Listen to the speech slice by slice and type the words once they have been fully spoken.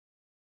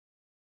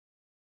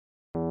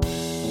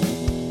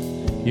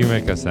You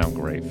make us sound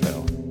great,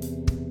 Phil.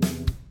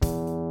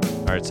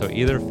 All right, so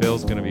either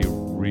Phil's going to be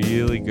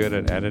really good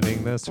at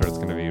editing this, or it's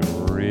going to be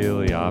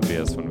really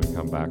obvious when we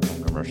come back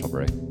from commercial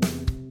break.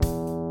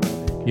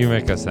 You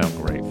make us sound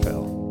great,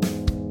 Phil.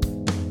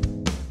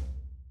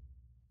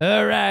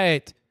 All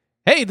right.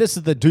 Hey, this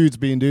is the Dudes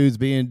Being Dudes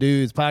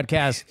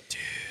podcast.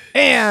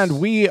 And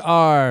we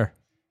are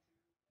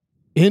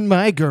in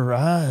my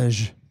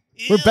garage.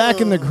 We're back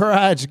in the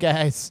garage,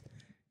 guys.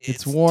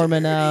 It's warm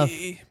enough.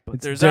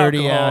 But It's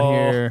dirty alcohol.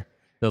 out here.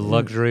 The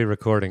luxury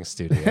recording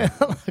studio.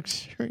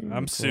 Luxury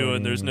I'm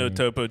suing. There's no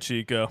Topo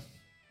Chico.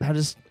 I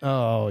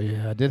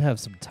did have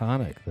some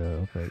tonic,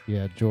 though. But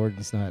yeah,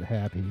 Jordan's not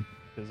happy.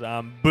 Because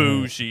I'm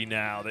bougie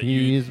now. That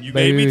He's you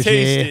made me bougie.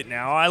 taste it.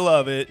 Now I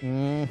love it.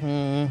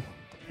 Mm-hmm.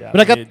 Yeah,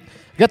 But I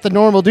got the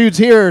normal dudes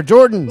here.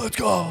 Jordan. Let's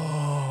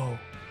go.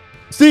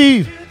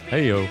 Steve.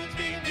 Hey, yo.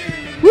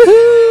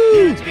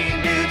 Woohoo!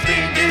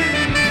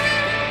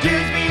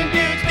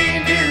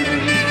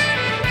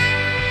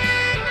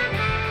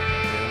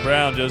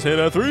 Brown just hit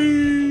a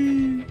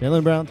 3.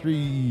 Jaylen Brown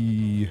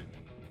 3.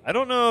 I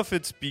don't know if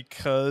it's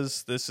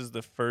because this is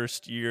the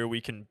first year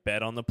we can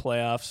bet on the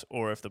playoffs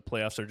or if the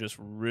playoffs are just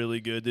really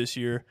good this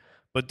year.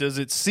 But does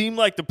it seem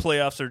like the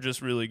playoffs are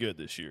just really good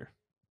this year?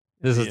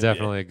 This is NBA.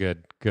 definitely a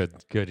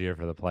good year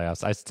for the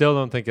playoffs. I still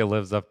don't think it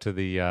lives up to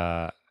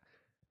the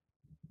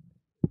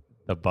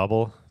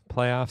bubble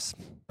playoffs.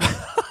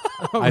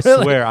 I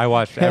swear I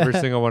watched every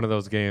single one of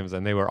those games,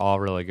 and they were all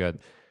really good.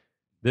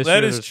 This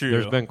That year, is true.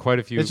 There's been quite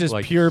a few. It's just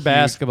like, pure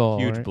basketball,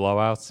 huge right?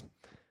 blowouts.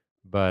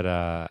 But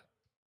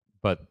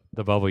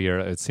the bubble year,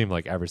 it seemed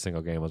like every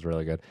single game was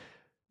really good.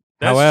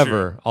 That's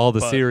However, true, all the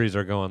but- series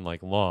are going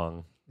like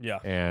long, Yeah.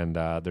 and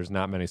there's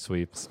not many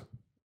sweeps.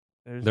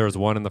 There was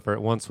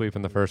one sweep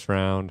in the first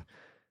round.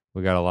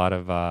 We got a lot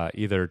of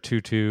either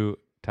 2-2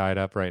 tied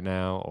up right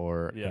now,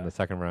 or in the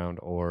second round,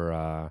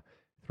 or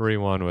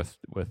 3-1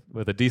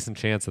 with a decent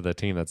chance of the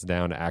team that's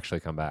down to actually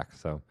come back.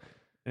 So,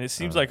 And it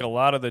seems like a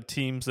lot of the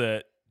teams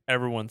that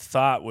everyone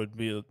thought would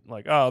be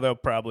like, oh, they'll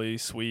probably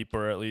sweep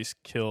or at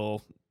least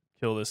kill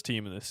this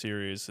team in the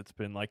series. It's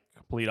been like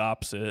complete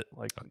opposite.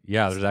 Like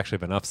yeah, there's actually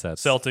been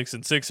upsets. Celtics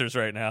and Sixers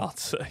right now.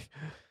 It's like,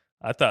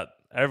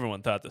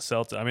 everyone thought the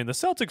Celtics. I mean, the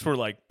Celtics were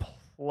like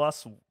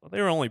plus.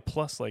 They were only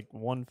plus like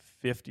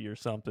 150 or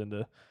something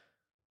to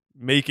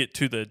make it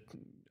to the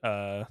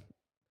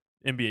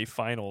NBA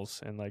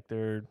Finals, and like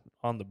they're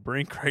on the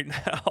brink right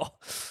now.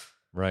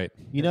 Right.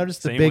 You notice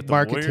the Same big with the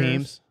market Warriors.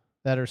 teams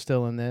that are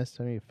still in this?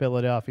 I mean,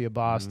 Philadelphia,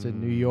 Boston,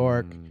 New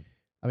York.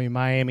 I mean,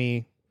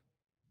 Miami,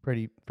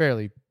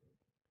 fairly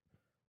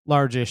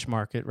large-ish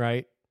market,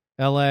 right?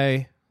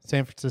 L.A.,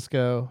 San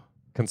Francisco.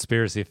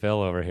 Conspiracy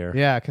Phil over here.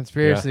 Yeah,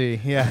 conspiracy.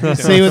 Yeah.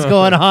 See what's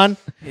going on?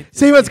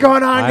 See what's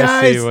going on, I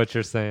guys? see what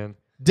you're saying.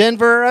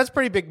 Denver, that's a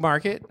pretty big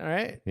market, all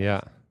right?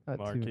 Yeah. Not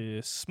too-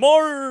 Marcus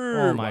Smart.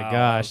 Oh, my Wow,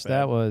 gosh.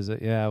 bad. It was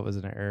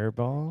an air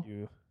ball.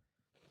 You-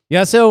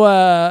 Yeah, so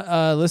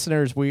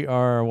listeners, we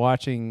are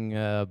watching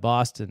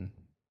Boston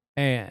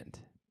and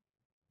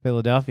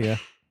Philadelphia.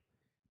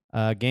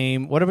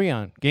 Game, what are we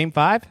on? Game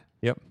 5?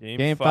 Yep.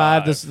 Game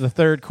 5. This is the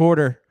third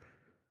quarter.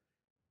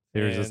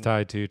 Series is And-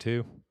 tied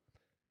 2-2.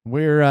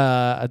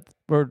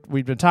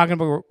 We've been talking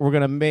about we're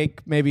going to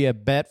make maybe a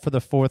bet for the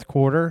fourth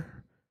quarter,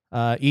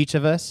 each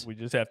of us. We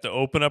just have to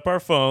open up our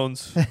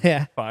phones,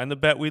 Yeah. find the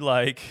bet we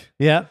like.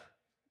 Yeah.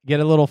 Get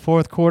a little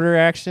fourth quarter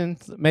action.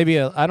 Maybe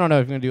I don't know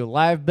if you're going to do a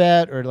live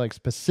bet or like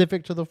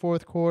specific to the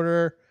fourth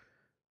quarter.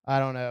 I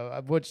don't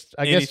know. Which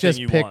I guess Anything just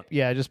you pick. want.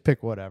 Yeah, just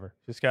pick whatever.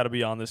 Just got to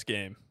be on this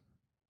game.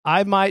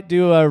 I might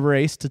do a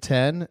race to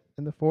 10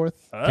 in the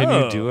fourth.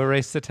 Can you do a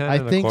race to 10 I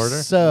in the think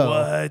quarter? so.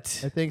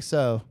 What? I think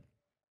so.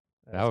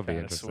 That would be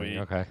kinda interesting. sweet.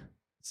 Okay.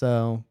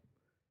 So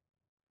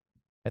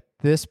at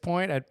this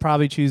point, I'd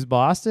probably choose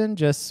Boston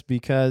just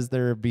because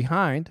they're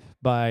behind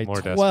by More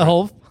desperate.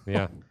 12.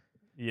 Yeah.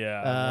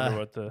 Yeah. I wonder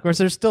what the. Of course,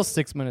 there's still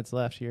 6 minutes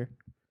left here.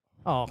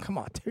 Oh, come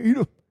on,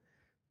 Tatum.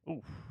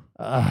 Oof.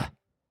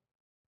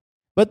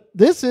 But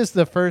this is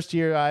the first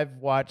year I've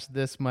watched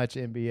this much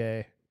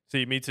NBA.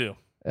 See, me too.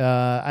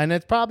 And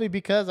it's probably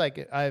because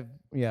I've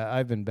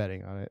been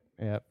betting on it.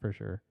 Yeah, for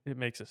sure. It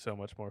makes it so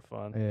much more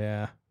fun.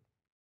 Yeah.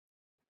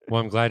 Well,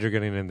 I'm glad you're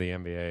getting into the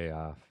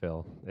NBA,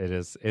 Phil.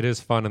 It is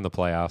fun in the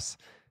playoffs.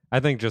 I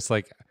think just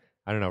like,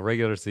 I don't know,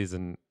 regular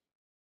season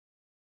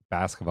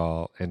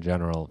basketball in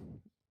general,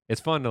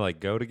 it's fun to like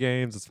go to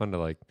games. It's fun to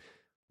like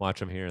watch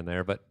them here and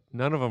there, but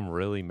none of them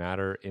really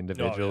matter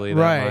individually that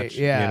Right, much.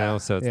 yeah, You know,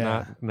 so it's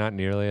yeah. not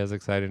nearly as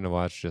exciting to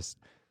watch just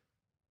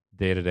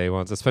day-to-day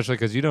ones, especially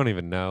because you don't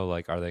even know,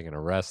 like, are they going to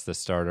rest the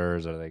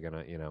starters? Are they going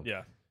to,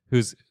 Yeah.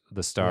 who's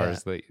the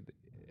stars?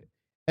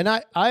 And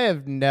I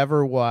have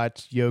never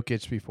watched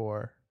Jokic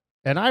before.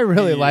 And I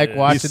really He like is.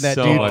 watching He's that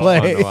so dude much play.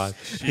 fun to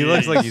watch. He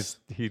looks like Jeez.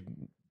 he's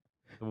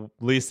the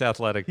least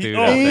athletic dude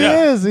oh, out He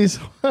there. yeah. is.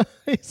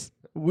 He's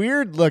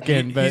weird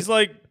looking, but He's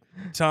like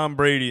Tom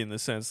Brady in the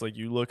sense, like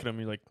you look at him,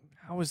 you're like,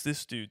 how is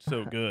this dude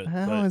so good?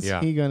 how But is Yeah.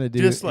 he going to do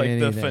just like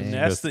the anything?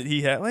 finesse Just- that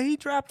he had. Like he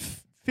dropped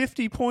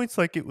 50 points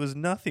like it was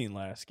nothing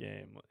last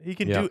game. He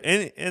can Yeah. do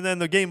any, and then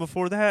the game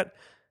before that,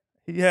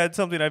 he had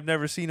something I've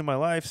never seen in my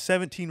life,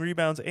 17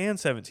 rebounds and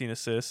 17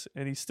 assists,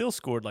 and he still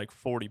scored like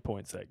 40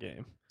 points that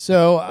game.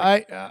 So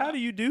How do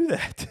you do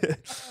that?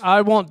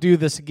 I won't do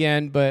this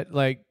again, but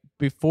like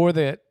before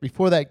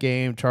that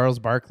game, Charles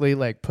Barkley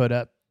like put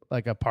up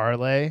like a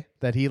parlay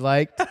that he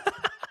liked.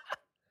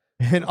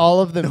 And all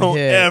of them Don't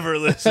hit. ever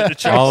listen to All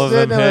Charles.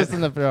 of them hit.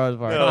 Listen to Charles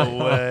Barkley.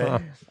 No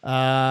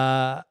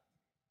way.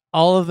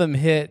 All of them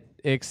hit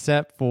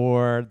except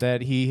for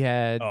that he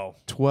had Oh.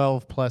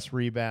 12 plus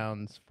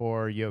rebounds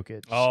for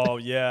Jokic. Oh,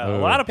 yeah. Oh. A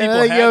lot of And people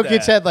I think had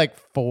Jokic that. had like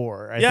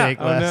 4, I Yeah.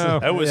 think. Oh,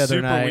 last- That was the other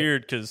super night.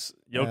 weird because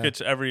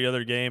Jokic every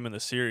other game in the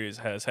series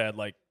has had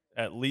like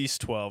at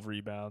least 12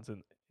 rebounds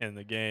in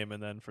the game,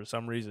 and then for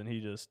some reason he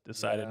just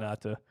decided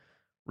not to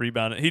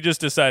rebound it. He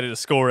just decided to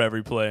score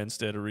every play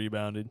instead of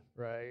rebounding,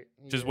 Right.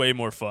 which is Yeah. way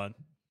more fun.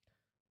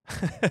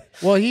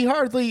 Well,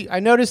 I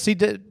noticed he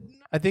did,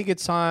 I think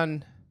it's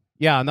on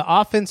the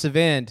offensive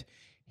end,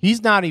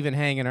 he's not even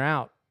hanging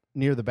out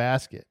near the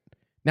basket.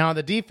 Now, on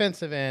the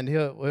defensive end,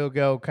 he'll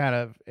go kind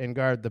of and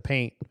guard the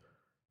paint.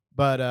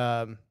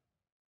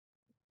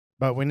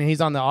 But when he's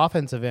on the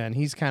offensive end,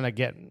 he's kind of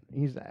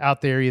he's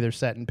out there either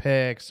setting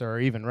picks or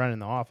even running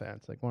the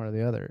offense, like one or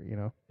the other, you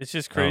know. It's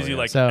just crazy. yeah.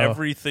 Like So-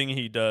 everything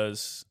he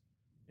does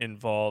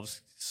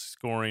involves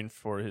scoring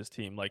for his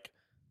team. Like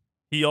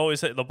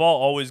the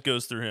ball always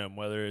goes through him,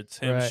 whether it's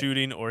him Right.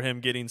 shooting or him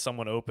getting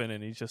someone open,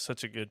 and he's just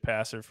such a good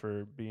passer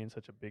for being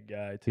such a big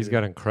guy. Too. He's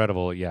got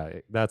incredible,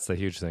 that's the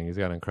huge thing. He's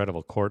got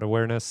incredible court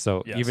awareness.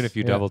 So Yes. even if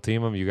you Yeah. double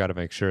team him, you got to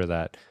make sure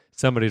that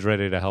somebody's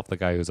ready to help the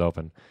guy who's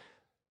open.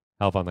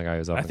 Help on the guy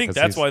who's open. I think 'cause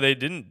that's he's- why they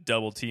didn't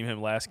double team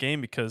him last game,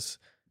 because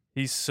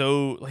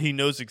he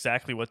knows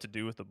exactly what to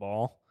do with the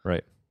ball.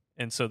 Right.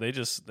 And so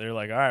they're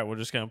like, all right, we're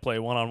just going to play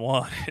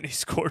one-on-one. And he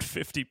scored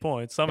 50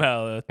 points.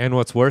 Somehow. And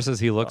what's worse is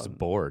he looks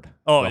bored.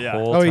 Oh, the yeah.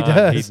 Whole Oh, he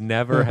time. does. He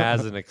never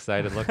has an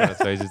excited look on his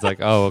face. He's like,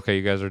 oh, okay,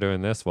 you guys are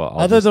doing this. Well, I'll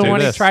Other just than do when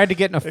this. he tried to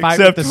get in a fight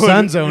Except with the when-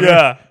 Suns owner.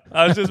 Yeah.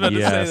 I was just about to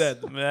Yes. say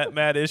that.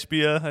 Matt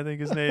Ishbia, I think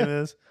his name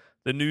is.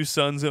 The new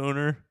Suns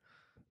owner.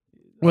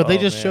 Well, they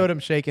Oh, just man. showed him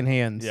shaking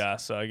hands. Yeah,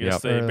 so I guess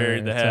Yep. they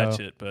buried the Earlier, so,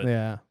 hatchet. But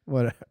yeah,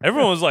 whatever.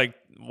 everyone was like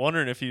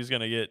wondering if he was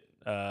going to get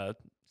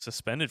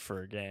suspended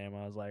for a game.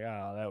 I was like,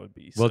 oh, that would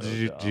be Well, so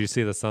did dumb. you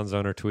see the Suns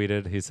owner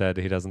tweeted? He said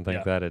he doesn't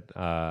think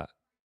that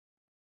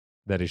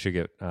he should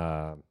get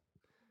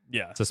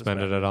Yeah,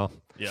 suspended at all.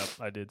 Yep,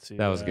 I did see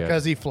That was good.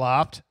 Because he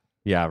flopped.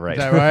 Yeah, right.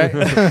 Is that right?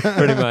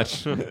 Pretty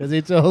much. Because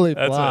he totally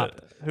That's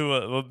flopped.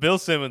 well, Bill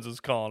Simmons was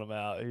calling him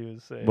out. He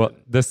was saying, Well,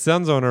 the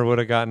Suns owner would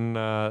have gotten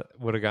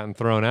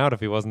thrown out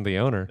if he wasn't the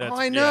owner. That's- Oh,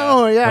 I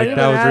know. Yeah, Like you've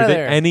that been was out of ridiculous.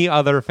 there. Any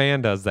other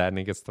fan does that and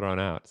he gets thrown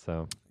out.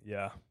 So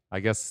yeah,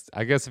 I guess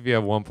if you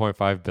have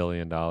 $1.5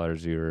 billion,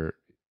 you're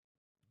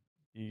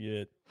you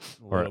get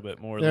a Or- little bit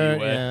more There-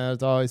 leeway, yeah,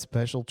 it's always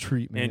special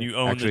treatment. and you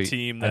own actually. the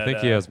team. That, I think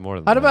he has more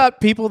than How that.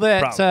 about people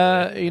that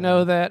Probably.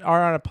 that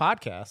are on a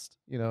podcast?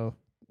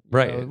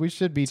 Right. We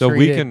should be So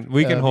treated,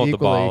 we can hold the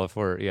equally. ball if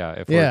we're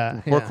Yeah, we're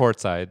yeah.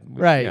 courtside.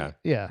 Right. Yeah.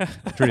 Yeah.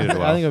 Treated it I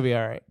well. think it'll be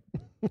all right.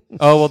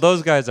 Oh well,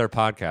 those guys are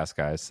podcast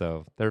guys,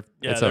 so Yeah,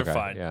 it's they're okay.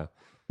 fine.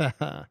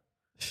 Yeah.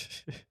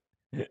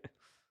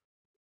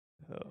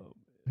 Oh,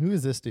 Who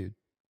is this dude?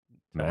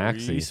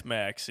 Maxey. Tyrese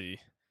Maxey.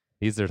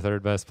 He's their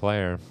third best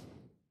player.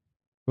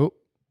 Oh,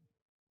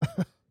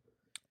 There's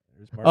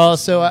oh.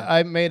 Marcus So Smart.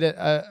 I made it.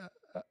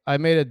 I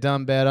made a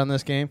dumb bet on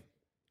this game.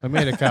 I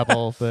made a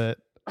couple, but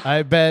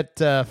I bet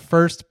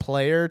first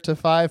player to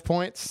 5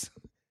 points,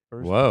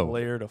 First Whoa.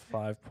 player to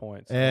 5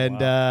 points. Oh, and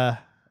wow.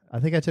 I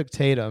think I took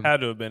Tatum.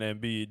 Had to have been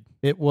Embiid.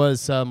 It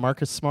was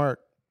Marcus Smart.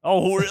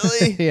 Oh,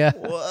 really? Yeah.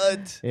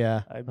 What?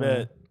 Yeah, I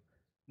bet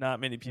not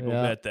many people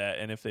yeah. bet that,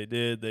 and if they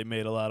did, they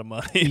made a lot of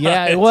money.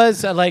 Yeah, on it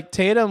was like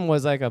Tatum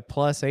was like a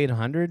plus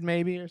 800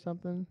 maybe or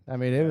something. I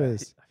mean, it Yeah,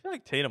 was. I feel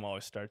like Tatum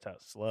always starts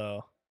out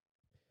slow.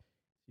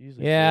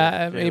 Usually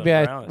Yeah, Jaylen maybe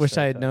I Brown wish I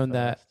starts had out known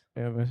that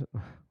fast.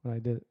 when I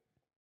did it.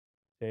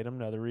 Tatum,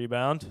 another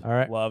rebound. All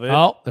right. Love it.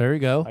 Oh, there we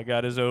go. I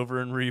got his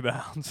over in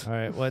rebounds. All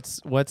right,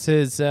 what's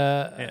his?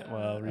 Well,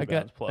 I rebounds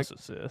got plus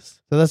assists.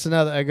 so that's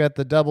another. I got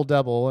the double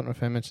double. I don't know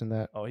if I mentioned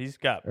that. Oh, he's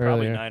got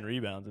probably Earlier. 9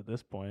 rebounds at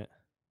this point.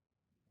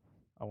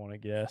 I want to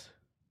guess.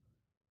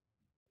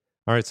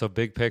 All right, so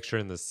big picture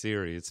in the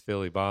series,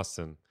 Philly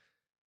Boston.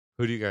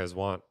 Who do you guys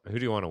want? Who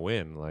do you want to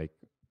win? Like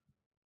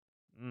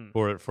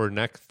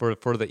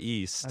for the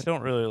East? I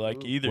don't really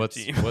like either What's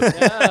team. what's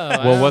I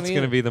well, don't what's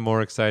going to either. be the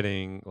more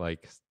exciting?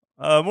 Like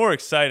More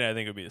exciting, I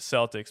think, would be the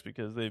Celtics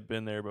because they've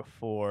been there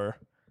before.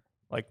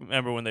 Like,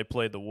 remember when they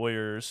played the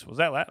Warriors? Was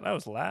that that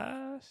was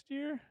last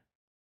year?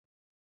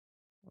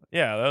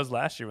 Yeah, that was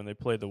last year when they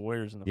played the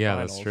Warriors in the yeah,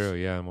 finals. that's true.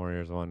 Yeah,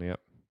 Warriors won. Yep.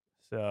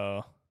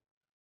 So,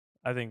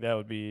 I think that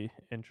would be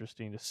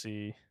interesting to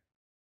see.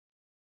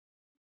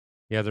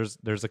 Yeah,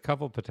 there's a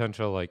couple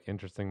potential like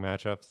interesting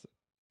matchups.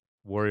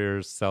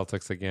 Warriors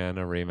Celtics again,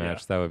 a rematch.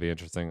 Yeah. That would be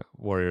interesting.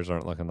 Warriors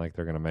aren't looking like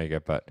they're going to make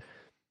it, but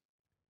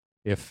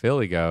if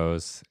Philly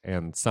goes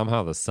and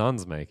somehow the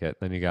Suns make it,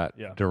 then you got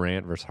Yeah.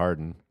 Durant versus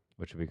Harden,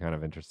 which would be kind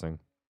of interesting.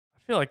 I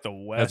feel like the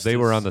West. They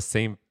were on the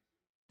same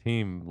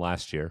team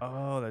last year.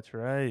 Oh, that's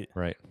right.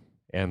 Right.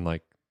 And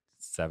like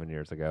 7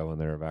 years ago when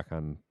they were back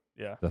on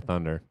the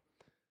Thunder.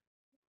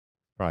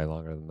 Probably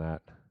longer than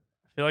that. I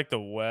feel like the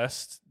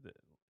West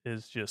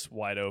is just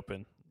wide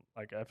open.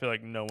 Like, I feel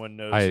like no one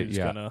knows who's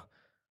going to.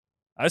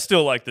 I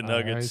still like the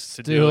Nuggets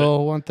to do it. I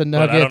still want the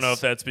Nuggets. But I don't know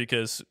if that's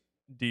because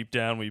deep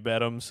down we bet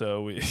them.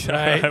 So we.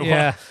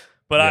 Right,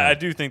 But I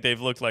do think they've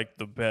looked like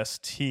the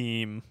best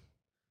team.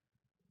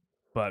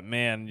 But,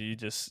 man,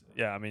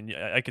 I mean,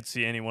 I could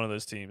see any one of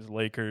those teams.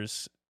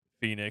 Lakers,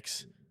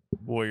 Phoenix,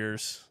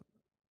 Warriors.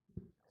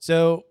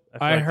 So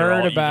I like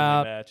heard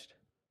about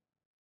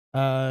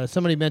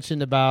somebody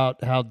mentioned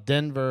about how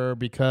Denver,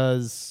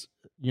 because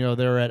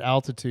they're at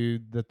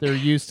altitude, that they're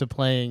used to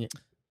playing.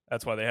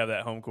 That's why they have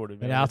that home court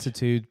advantage. At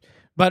altitude.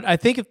 But I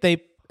think if they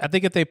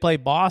play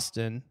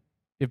Boston,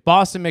 if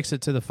Boston makes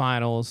it to the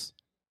finals,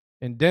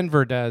 and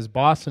Denver does,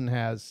 Boston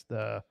has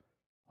the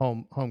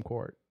home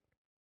court.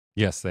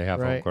 Yes, they have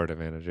home court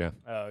advantage. Yeah.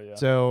 Oh yeah.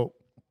 So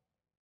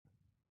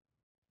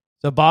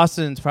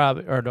Boston's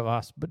probably,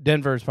 but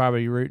Denver's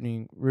probably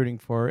rooting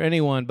for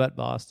anyone but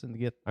Boston to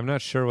get. I'm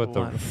not sure what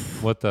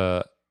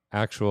the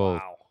actual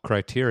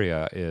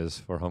criteria is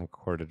for home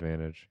court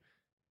advantage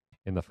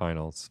in the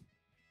finals.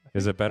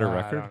 Is it better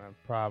record? I don't know,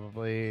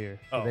 probably. Or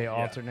do they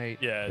alternate?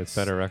 Yeah, it's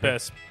better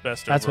record.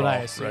 Best That's overall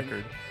what I assume.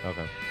 record.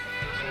 Okay.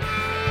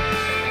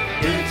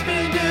 Dudes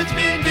being dudes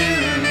being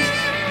dudes.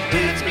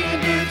 Dudes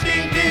being dudes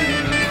being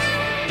dudes.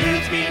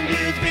 Dudes being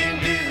dudes being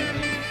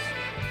dudes.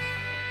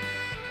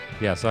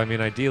 Yeah, so I mean,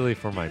 ideally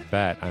for my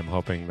bet, I'm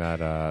hoping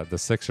that the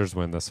Sixers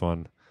win this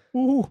one.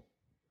 Ooh.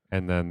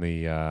 And then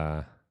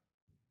the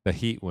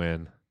Heat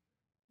win.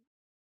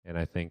 And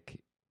I think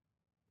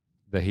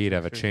the Heat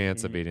have a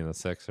chance of beating the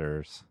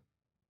Sixers.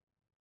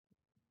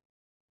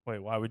 Wait,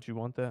 why would you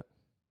want that?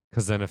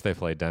 Because then if they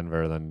play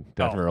Denver, then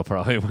Denver will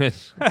probably win.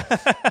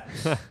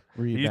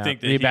 You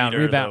think the Heat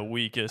are the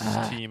weakest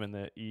team in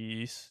the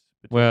East?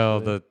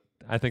 Well,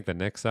 I think the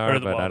Knicks are,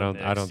 but I don't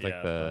think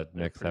yeah, the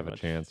Knicks have a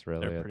chance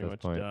really at this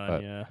point.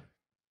 Done, yeah.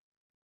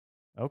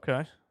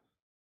 Okay.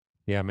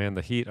 Yeah, man,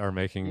 the Heat are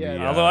making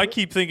the. Although I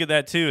keep thinking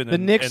that too, and the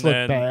then, Knicks and look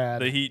then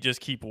bad. The Heat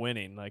just keep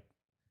winning. Like,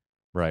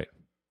 right.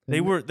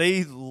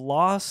 They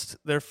lost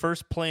their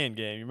first playing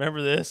game. You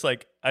remember this?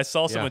 Like, I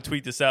saw someone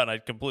tweet this out, and I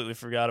completely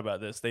forgot about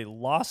this. They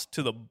lost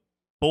to the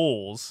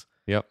Bulls.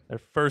 Yep. Their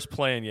first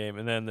playing game,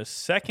 and then the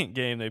second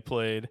game they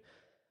played, I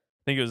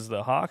think it was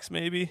the Hawks,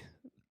 maybe.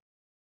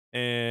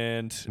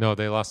 And no,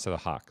 they lost to the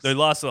Hawks. They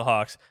lost to the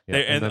Hawks. Yeah,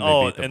 and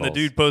the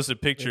dude posted a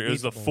picture. It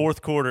was the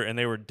fourth quarter, and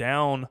they were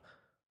down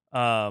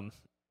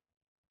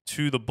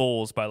to the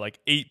Bulls by like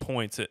 8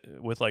 points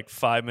with like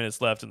 5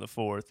 minutes left in the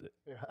fourth.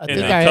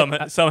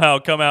 And somehow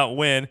come out and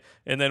win,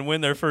 and then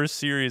win their first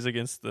series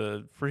against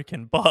the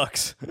freaking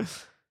Bucks.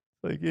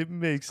 Like, it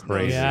makes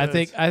crazy. Yeah, I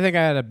think I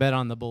had a bet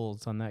on the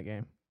Bulls on that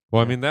game.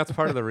 Well, I mean, that's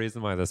part of the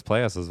reason why this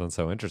playoffs has been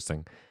so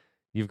interesting.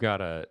 You've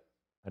got an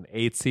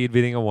 8 seed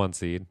beating a 1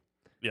 seed.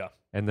 Yeah.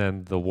 And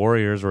then the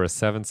Warriors were a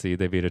 7 seed.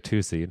 They beat a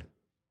 2 seed.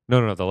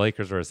 No. The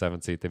Lakers were a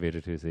 7 seed. They beat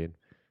a 2 seed.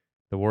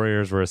 The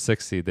Warriors were a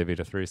 6 seed. They beat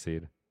a 3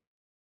 seed.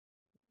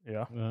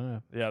 Yeah.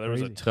 There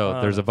was a ton. So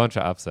there's a bunch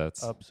of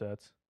upsets.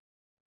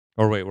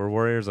 Or wait, were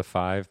Warriors a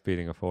 5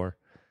 beating a 4?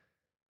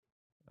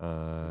 I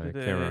can't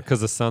remember.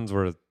 Because the Suns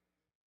were.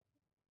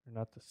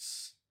 Not the.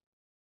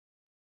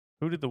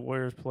 Who did the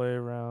Warriors play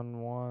round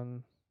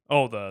 1?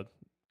 Oh, the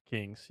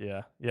Kings.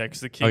 Yeah. Yeah, because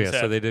the Kings.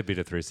 So they did beat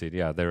a 3 seed.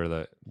 Yeah, they were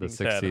the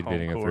 6 seed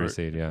beating a 3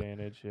 seed. Yeah.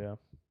 Yeah.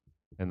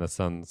 And the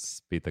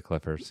Suns beat the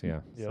Clippers.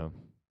 Yeah. Yep. So.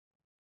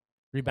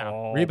 Rebound.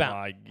 Oh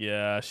my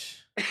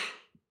gosh.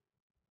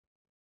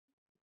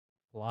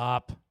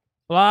 Flop.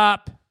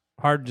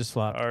 Harden just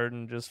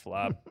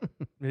flop.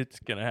 It's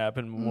gonna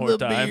happen more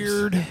times.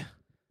 The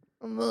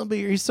beard.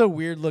 He's so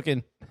weird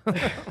looking.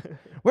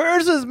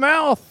 Where's his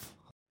mouth?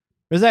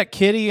 Was that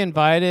Kitty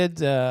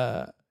invited?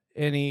 It's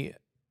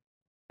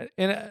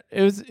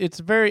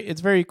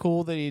very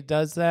cool that he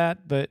does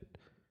that, but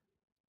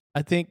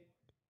I think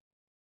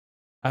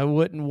I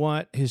wouldn't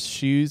want his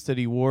shoes that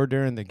he wore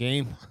during the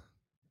game.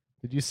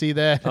 Did you see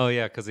that? Oh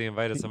yeah, because he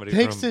invited somebody. He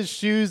takes his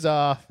shoes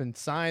off and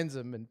signs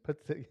them, and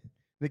puts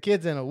the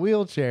kid's in a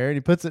wheelchair, and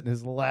he puts it in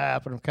his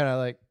lap, and I'm kind of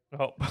like,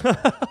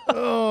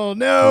 oh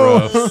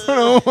no, I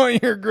don't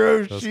want your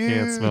gross Those shoes.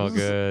 Can't smell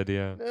good.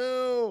 Yeah.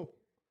 No.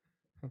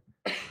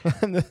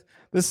 And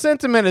the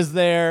sentiment is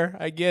there.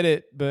 I get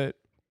it, but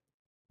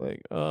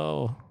like,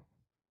 oh,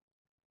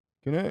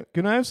 can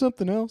I have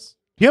something else?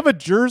 Do you have a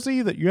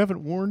jersey that you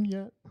haven't worn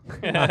yet?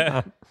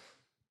 Can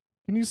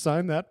you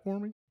sign that for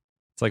me?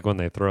 It's like when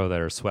they throw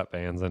their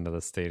sweatbands into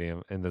the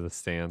stadium, into the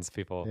stands.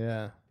 People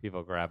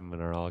grab them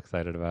and are all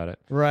excited about it.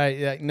 Right?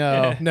 Yeah.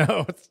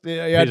 No. It's,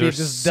 I'd be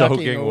just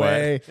ducking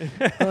away.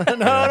 No,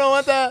 I don't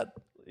want that.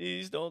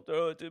 Please don't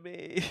throw it to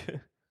me.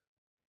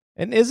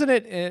 And isn't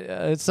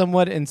it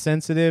somewhat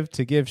insensitive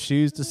to give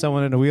shoes to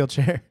someone in a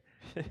wheelchair?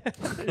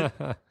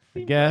 I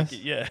guess.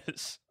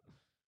 Yes.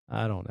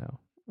 I don't know.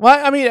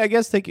 Well, I mean, I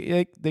guess they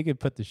could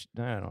put the.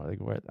 I don't know. They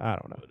could wear, I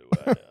don't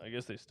know. I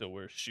guess they still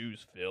wear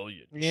shoes, Phil.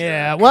 You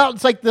Yeah. jerk. Well,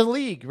 it's like the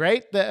league,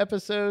 right? The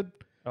episode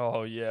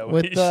Oh yeah, when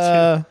with he's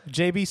still-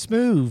 JB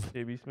Smoove,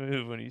 JB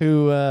Smooth when he's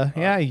who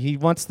he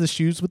wants the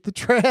shoes with the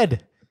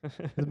tread.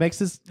 It makes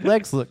his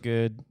legs look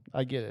good.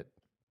 I get it.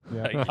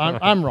 Yeah.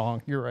 I'm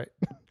wrong. You're right.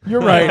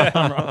 You're right.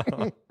 I'm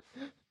wrong.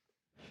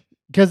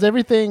 Because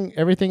everything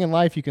in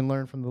life you can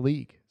learn from the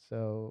league.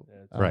 So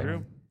That's Right.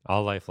 true.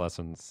 All life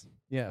lessons.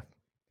 yeah.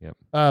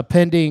 Yep.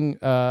 Pending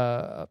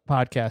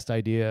podcast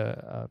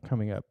idea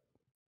coming up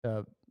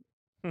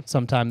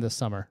sometime this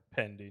summer.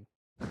 Pending.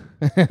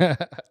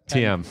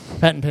 TM.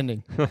 Patent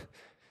pending.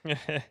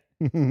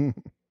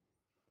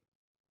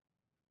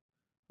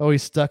 Oh,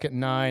 he's stuck at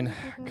 9.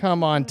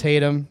 Come on,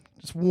 Tatum.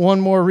 Just one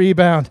more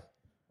rebound.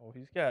 Oh,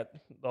 he's got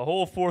the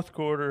whole fourth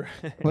quarter.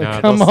 Like,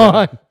 No, come they'll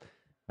on.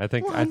 I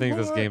think One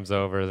this more. game's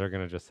over. They're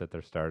gonna just sit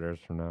their starters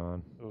from now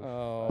on. Oof, I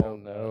Oh,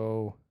 don't know.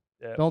 no.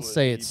 That Don't would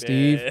say be it,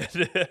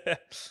 Steve. bad.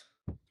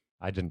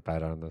 I didn't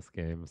bet on this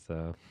game,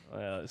 so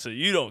Well, so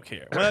you don't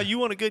care. Well, you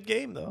want a good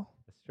game though.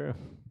 it's true.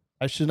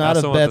 I should I not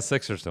also have want the bet.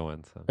 Sixers to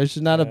win. So. I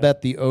should not have Yeah.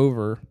 bet the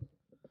over.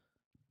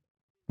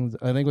 I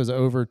think it was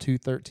over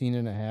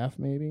 213.5,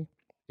 maybe.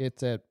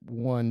 It's at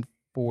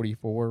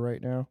 144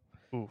 right now.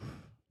 Oof.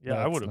 Yeah, I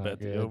That's would have not bet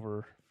good. the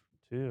over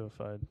too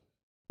if I'd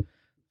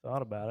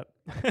thought about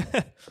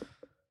it.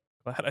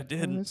 Glad I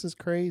didn't. This is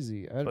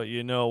crazy. But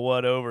you know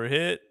what over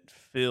hit?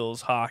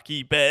 Phil's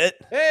hockey bet.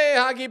 Hey,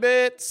 hockey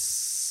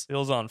bits.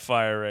 Phil's on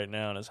fire right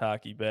now in his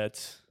hockey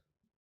bets.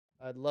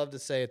 I'd love to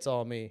say it's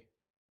all me.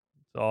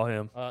 It's all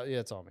him. Yeah,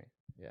 it's all me.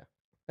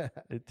 Yeah.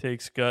 It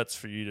takes guts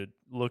for you to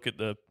look at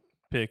the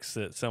picks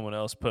that someone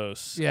else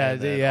posts. Yeah,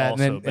 and then yeah,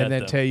 also and then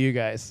bet tell you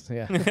guys.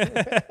 Yeah. them.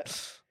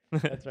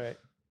 That's right.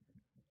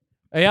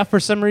 Yeah, for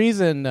some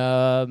reason,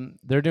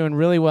 they're doing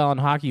really well on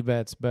hockey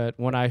bets, but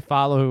when I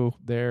follow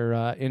their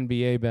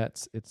NBA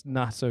bets, it's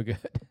not so good.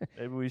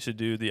 Maybe we should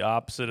do the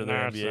opposite of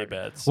their Nah, NBA sorry.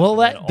 bets.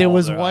 Well, and then there all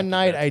was their one hockey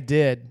night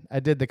bets. I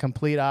did the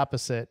complete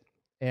opposite,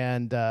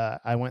 and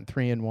I went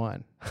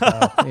 3-1.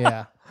 So,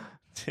 yeah,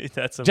 Dude,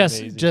 that's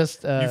amazing.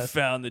 just you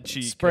found the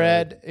cheat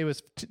spread. It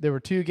was there were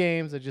 2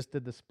 games. I just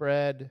did the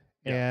spread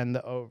Yeah. and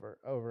the over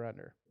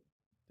under.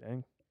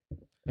 Code.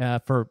 Yeah,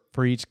 for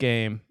each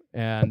game,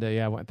 and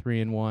I went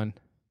 3-1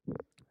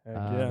 Dang.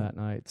 Heck yeah. that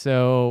night.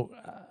 So,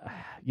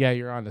 yeah,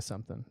 you're onto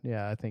something.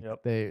 Yeah, I think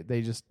Yep. they're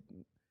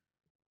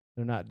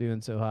not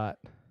doing so hot.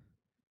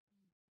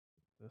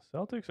 The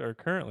Celtics are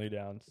currently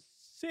down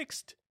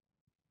 16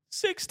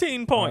 All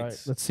right,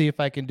 points. let's see if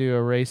I can do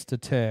a race to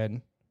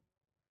 10,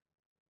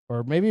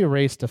 or maybe a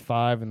race to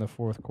 5 in the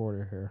fourth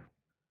quarter here.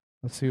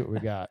 Let's see what we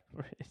got.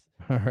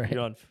 All right, You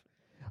on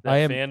I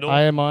am FanDuel?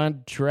 I am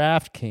on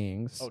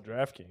DraftKings, Oh,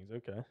 DraftKings.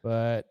 Okay.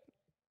 but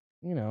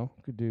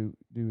could do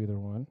either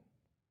one.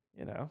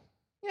 You know.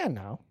 Yeah,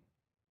 no.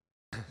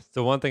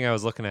 So one thing I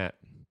was looking at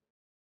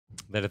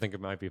that I think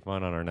it might be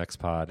fun on our next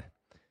pod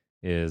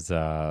is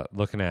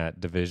looking at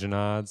division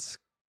odds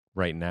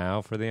right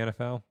now for the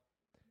NFL,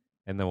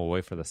 and then we'll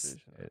wait for this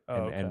Division. Oh,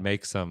 okay. and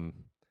make some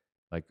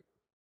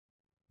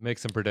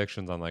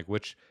predictions on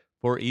which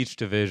for each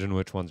division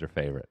which one's your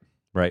favorite.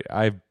 Right,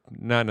 I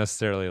not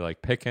necessarily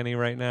pick any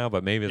right now,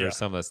 but maybe there's Yeah.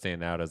 some that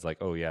stand out as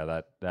oh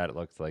yeah, that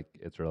looks like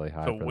it's really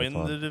high To for win this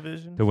one. the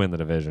division? To win the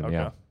division, Okay.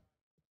 yeah.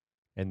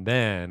 And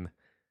then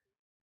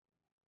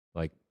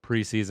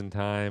preseason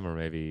time, or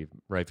maybe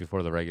right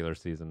before the regular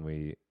season,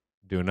 we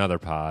do another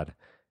pod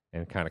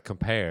and kind of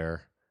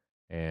compare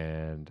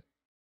and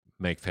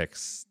make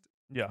picks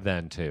Yeah.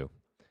 then too.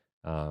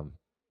 But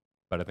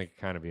I think it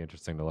kind of be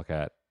interesting to look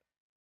at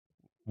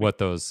what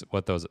those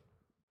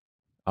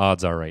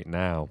odds are right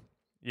now,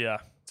 Yeah.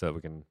 so that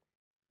we can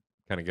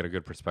kind of get a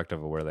good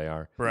perspective of where they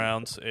are.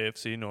 Browns,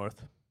 AFC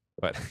North.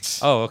 But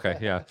okay,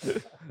 yeah,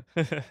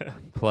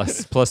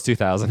 plus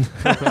 2,000.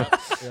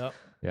 Yep.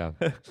 Yeah.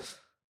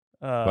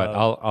 But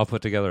I'll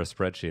put together a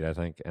spreadsheet, I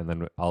think, and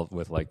then I'll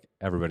with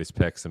everybody's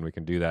picks, and we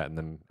can do that. And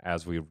then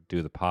as we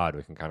do the pod,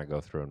 we can kind of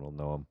go through and we'll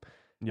know them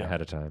Yeah.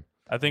 ahead of time.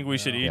 I think we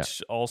should Yeah.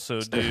 each also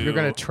do. You're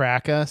gonna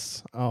track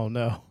us? Oh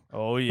no.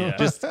 Oh yeah.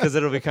 Just because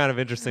it'll be kind of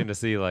interesting to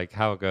see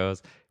how it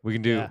goes. We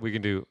can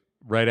do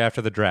right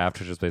after the draft,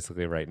 which is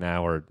basically right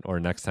now, or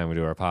next time we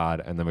do our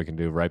pod, and then we can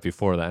do right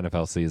before the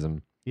NFL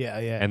season, Yeah,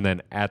 yeah. and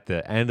then at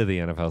the end of the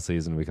NFL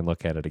season, we can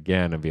look at it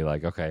again and be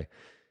like, okay,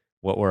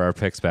 what were our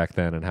picks back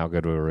then, and how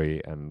good were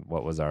we, and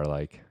what was our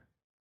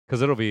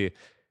because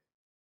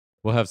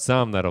we'll have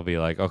some that'll be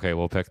okay,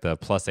 we'll pick the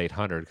plus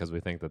 800 because we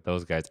think that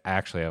those guys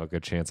actually have a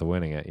good chance of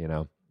winning it,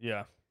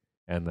 Yeah.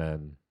 and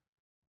then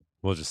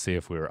we'll just see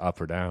if we were up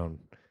or down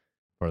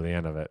for the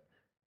end of it.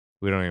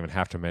 We don't even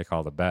have to make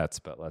all the bets,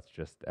 but let's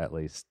just at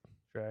least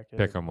Track it.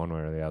 pick them one way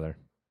or the other.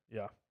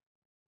 Yeah.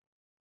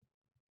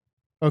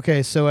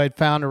 Okay, so I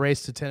found a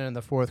race to 10 in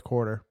the fourth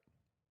quarter.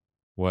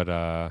 What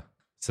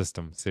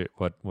system?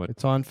 What?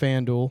 It's on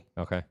FanDuel.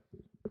 Okay.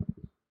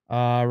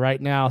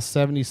 Right now,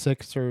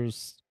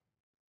 76ers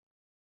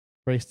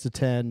race to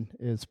 10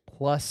 is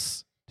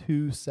plus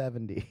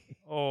 270.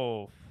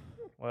 Oh.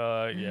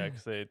 Well, yeah,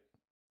 because they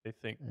they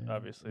think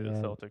obviously the Yeah.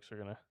 Celtics are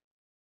gonna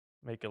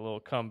make a little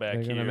comeback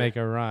They're here. going to make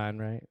a run,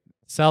 right?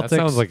 sounds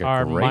Celtics like a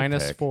are great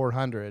minus pick.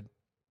 400.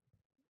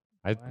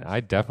 I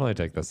definitely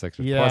take the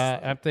Sixers. Yeah,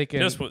 I'm thinking.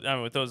 just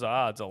with those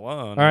odds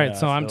alone. All right, yeah,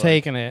 so I I'm feel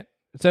taking it.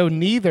 So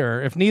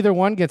if neither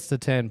one gets to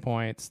 10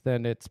 points,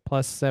 then it's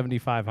plus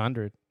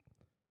 7,500.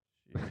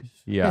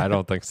 Yeah, I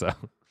don't think so.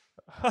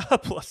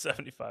 like plus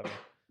 75.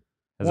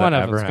 Has One that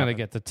of ever them's going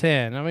to happened? get to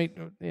 10. I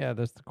mean, yeah,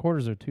 the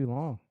quarters are too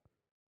long.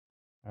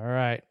 All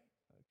right.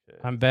 Okay.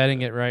 I'm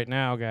betting it right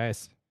now,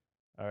 guys.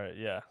 All right,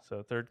 yeah.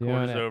 So third Doing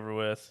quarter's it. over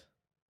with.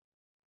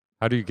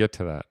 How do you get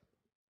to that?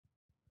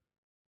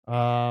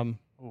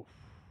 Oof.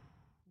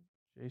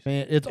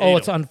 Man, Jason it's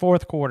Tatum. on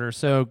fourth quarter,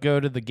 so go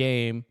to the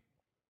game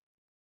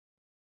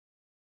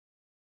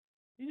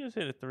He just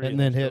hit a three and and,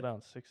 then they're hit- still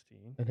down 16.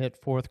 and hit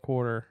fourth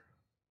quarter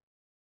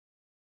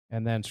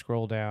and then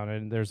scroll down,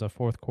 and there's a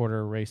fourth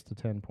quarter race to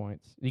 10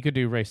 points. You could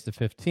do race to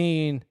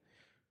 15,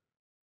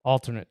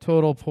 alternate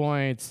total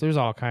points. There's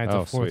all kinds Oh,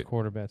 of fourth sweet.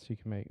 quarter bets you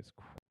can make. It's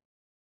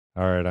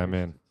All right, I'm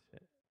in.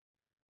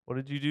 What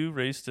did you do?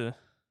 Race to?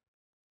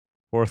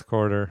 Fourth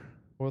quarter.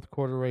 fourth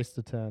quarter race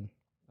to 10.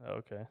 Oh,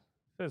 okay.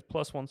 It says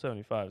plus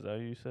 175. Is that what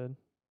you said?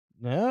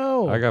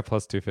 No. I got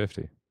plus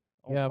 250.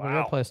 Oh, yeah, but we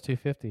wow. got plus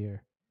 250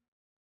 here.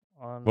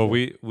 Well,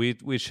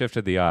 we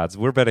shifted the odds.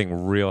 We're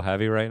betting real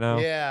heavy right now.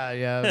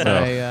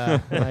 Yeah.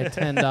 My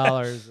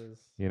 $10 is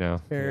You know,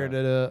 paired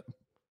it up.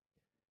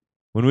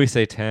 when we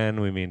say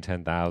 10, we mean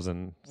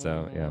 10,000.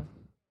 So yeah. Mhm.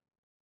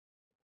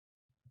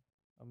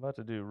 I'm about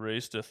to do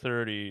race to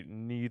 30.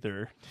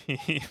 Neither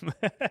team.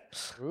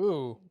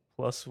 Ooh.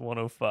 Plus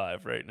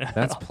 105 right now.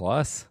 That's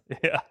plus.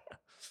 yeah.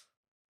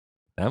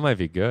 That might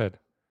be good.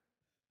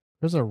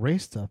 There's a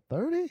race to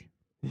 30?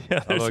 Yeah,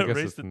 there's Although I a guess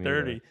race it's to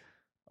neither. 30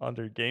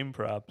 under game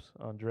props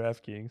on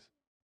DraftKings.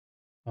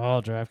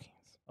 Oh, DraftKings.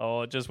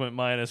 Oh, it just went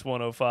minus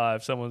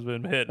 105. Someone's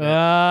been hitting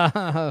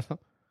it.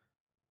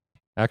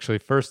 Actually,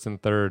 first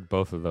and third,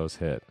 both of those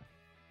hit.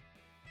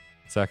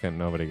 Second,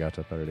 nobody got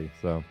to 30.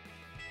 So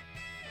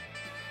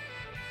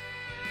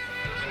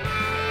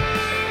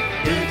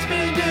Dudes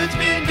being dudes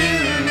being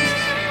dudes.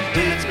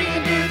 Dudes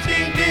being dudes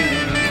being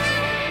dudes.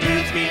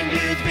 Dudes being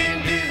dudes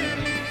being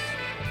dudes.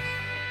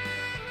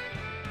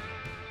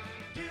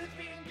 Dudes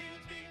being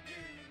dudes being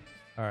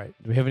dudes. All right.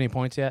 Do we have any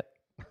points yet?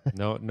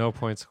 no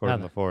points scored in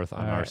None. the fourth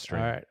on All our right,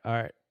 stream. All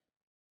right.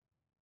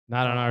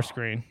 Not on our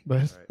screen,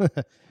 but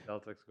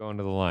Celtics going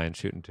to the line,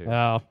 shooting two.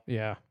 oh,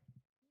 yeah.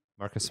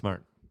 Marcus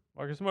Smart.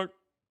 Marcus Smart.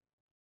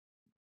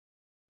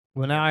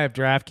 Well, now I have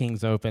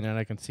DraftKings open and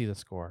I can see the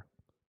score.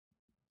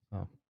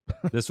 Oh.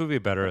 This would be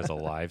better as a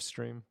live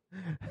stream.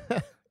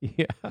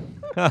 Yeah.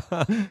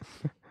 I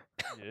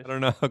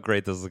don't know how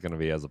great this is going to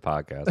be as a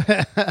podcast.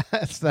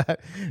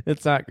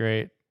 It's not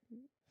great.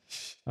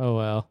 Oh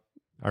well.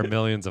 Our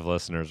millions of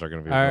listeners are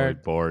going to be Our- really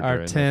bored. Our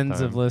during this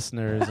tens of time.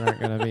 listeners aren't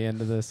going to be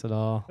into this at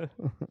all.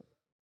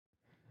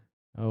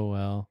 Oh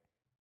well.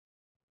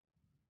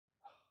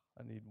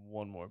 I need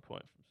one more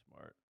point from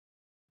Smart.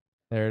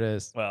 There it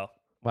is. Well,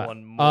 Wow.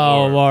 one more.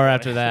 Oh, more point.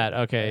 after that.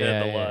 Okay. Yeah,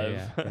 Yeah. the Yeah,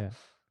 live. yeah.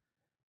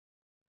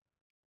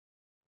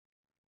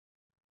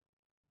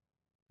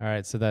 All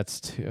right. So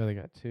that's two. Oh, they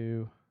got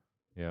two.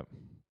 Yep.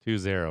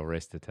 2-0,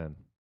 race to 10.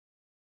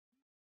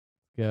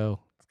 Go.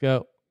 Let's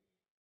go.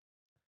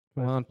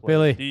 Come on, Play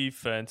Billy.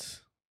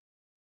 Defense.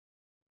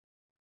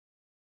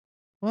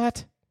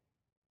 What?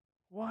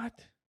 What?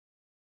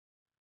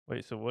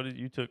 Wait, so what did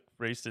you took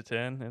race to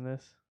 10 in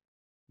this?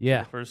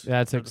 Yeah. The first, Yeah,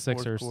 I for took the fourth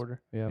Sixers.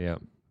 quarter? Yeah.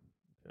 Yep.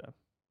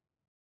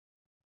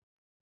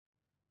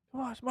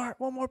 Come on, Smart,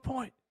 one more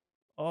point.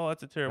 Oh,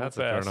 that's a terrible That's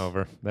pass. a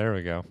turnover. There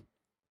we go.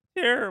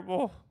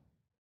 Terrible.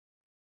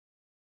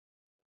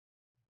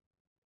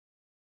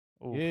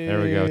 Ooh.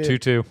 There we go.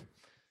 2-2.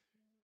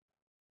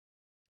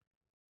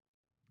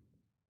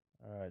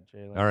 All right,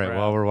 Jalen. All right. Brown.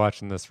 While we're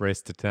watching this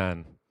race to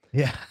 10,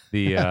 Yeah.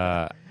 the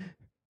I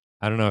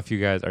don't know if you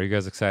guys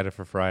excited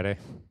for Friday?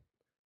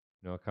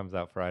 You know, it comes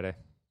out Friday.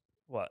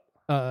 What?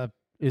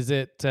 Is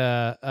it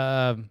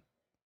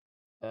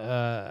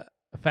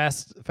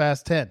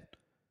fast 10?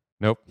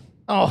 Nope.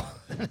 Oh.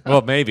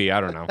 Well, maybe.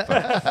 I don't know.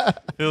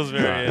 But Feels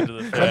very into the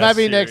It fast might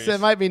be next. series.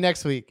 It might be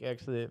next week.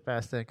 Actually,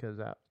 Fast 10 comes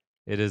out.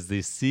 it is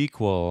the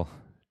sequel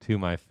to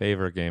my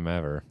favorite game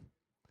ever,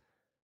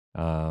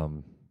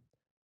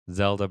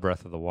 Zelda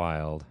Breath of the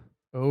Wild.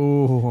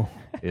 Oh,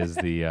 Is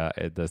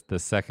the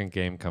second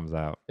game comes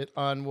out it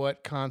on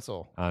what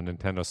console? on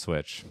Nintendo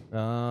Switch.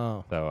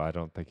 Oh, So I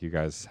don't think you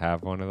guys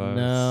have one of those.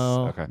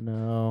 no, Okay.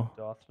 no.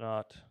 Doth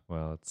not.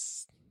 Well,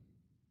 it's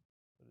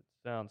But it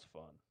sounds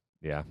fun.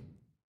 yeah.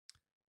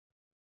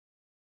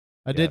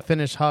 I did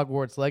finish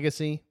Hogwarts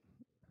Legacy.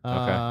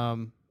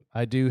 Okay.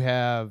 I do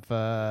have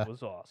It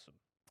was awesome.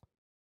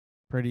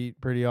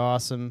 pretty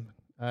awesome.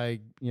 I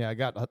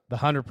got the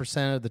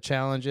 100% of the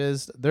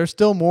challenges. There's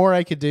still more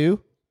I could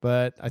do,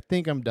 but I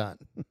think I'm done.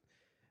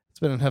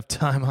 Spent enough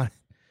time on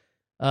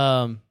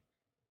it.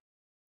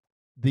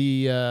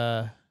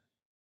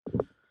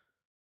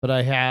 But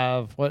I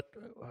have what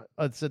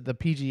it's the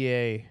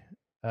PGA,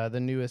 the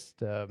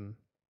newest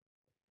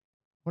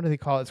what do they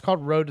call it? It's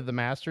called Road to the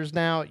Masters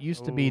now. It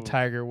used to be Ooh.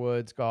 Tiger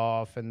Woods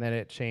golf, and then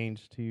it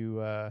changed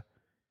to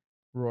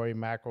Roy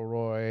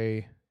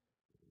McIlroy.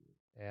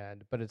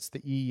 But it's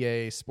the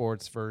EA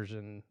Sports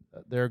version,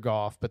 their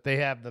golf. But they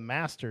have the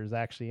Masters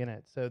actually in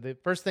it. So the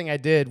first thing I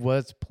did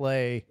was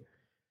play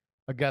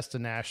Augusta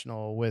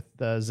National with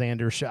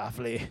Xander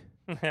Schauffele.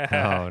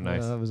 Oh,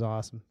 nice. That was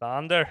awesome.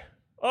 Thunder.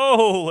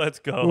 Oh, let's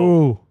go.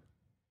 Ooh.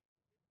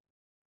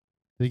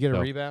 Did he get a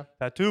No. rebound?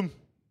 Tatum.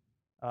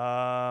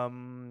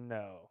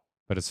 No.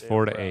 But it's They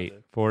 4 to were 8.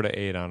 rounded. 4 to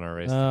 8 on our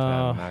race to 10.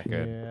 Not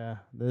good. Yeah,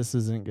 this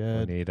isn't We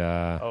good. need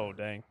Oh,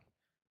 dang.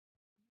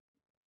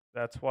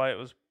 That's why it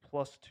was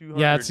plus 200.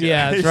 That's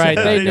guys. right.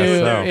 They I guess knew.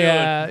 so.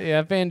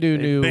 Yeah. Fandu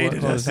knew what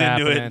baited was us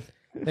into it. happening.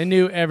 They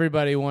knew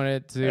everybody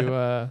wanted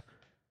to.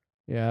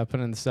 Put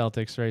in the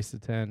Celtics race to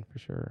 10 for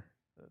sure.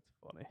 That's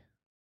funny.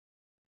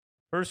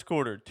 First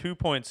quarter, 2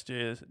 points,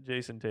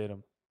 Jason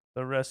Tatum.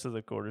 The rest of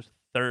the quarters,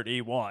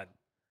 31.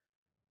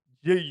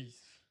 Jeez.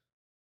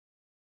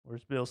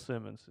 Where's Bill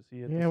Simmons? Is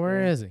he at Yeah,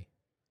 where is he?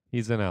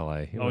 He's in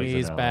LA. He lives in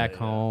He's LA. back yeah.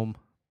 home.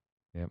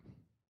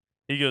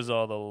 He goes to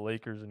all the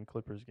Lakers and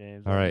Clippers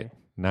games. All doesn't right.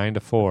 9 to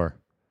 4.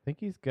 I think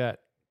he's got.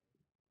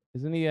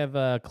 Doesn't he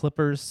have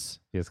Clippers?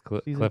 He has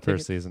Season Clippers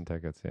tickets? season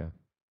tickets, yeah.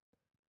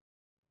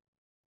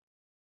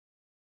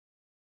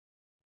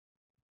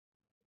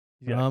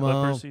 He's got Come Clippers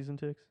on. season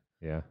ticks.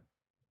 Yeah.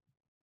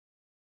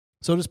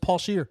 So does Paul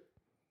Shear.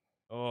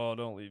 Oh,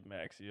 don't leave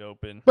Maxey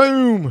open.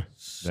 Boom.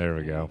 There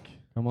we go.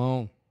 Come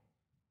on.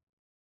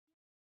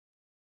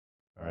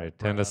 All right.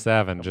 10 Brown. to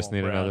 7. Come Just on,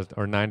 need Brown. another.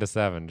 Or 9 to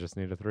 7. Just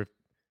need a 3.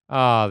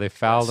 Ah, they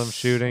fouled him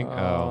shooting.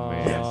 Oh,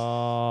 man. He's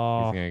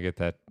Oh, going to get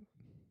that.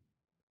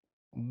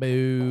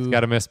 boo. He's got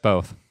to miss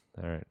both.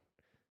 All right.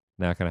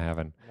 Not going to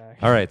happen.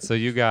 All right. So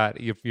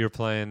you're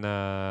playing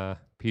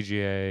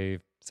PGA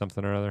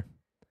something or other?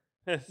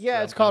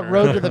 Yeah, it's called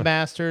Road to the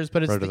Masters,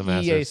 but it's Road to the the EA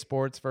Masters.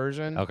 Sports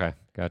version. Okay.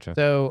 Gotcha.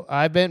 So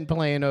I've been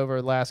playing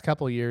over the last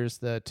couple of years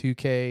the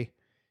 2K.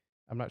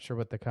 I'm not sure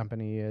what the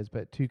company is,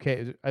 but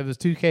 2K. It was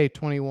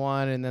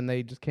 2K21, and then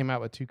they just came out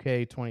with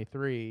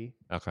 2K23,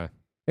 Okay.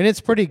 and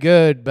it's pretty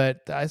good.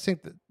 But I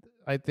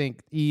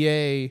think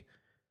EA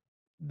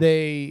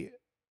they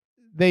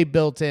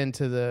built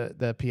into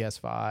the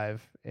PS5,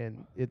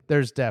 and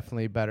there's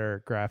definitely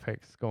better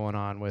graphics going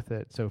on with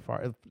it so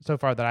far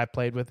that I've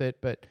played with it.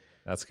 But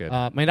That's good.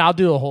 I mean, I'll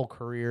do a whole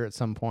career at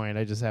some point.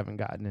 I just haven't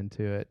gotten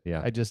into it.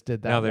 Yeah. I just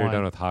did that. Now that you're one.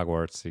 done with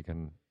Hogwarts, you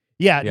can.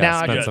 Yeah, Yeah, now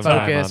I spend can some time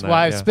focus. on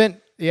Well,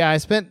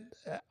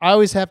 that, I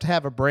always have to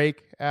have a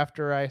break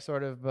after I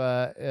sort of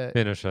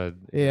Finish a.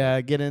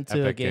 get into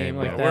a Epic game game,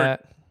 like yeah.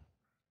 that.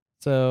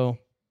 So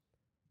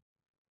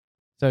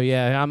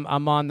yeah,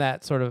 I'm on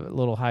that sort of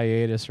little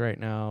hiatus right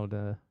now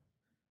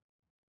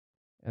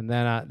and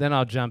then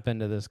I'll jump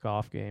into this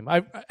golf game.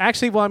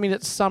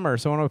 It's summer,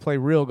 so I want to play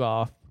real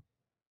golf.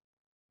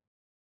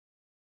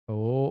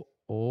 Oh.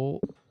 Oh.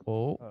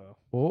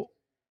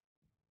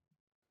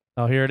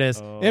 Oh, here it is.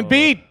 Oh.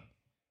 Embiid.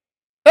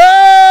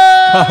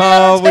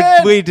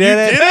 Oh, we did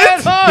it.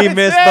 He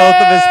missed both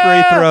of his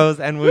free throws,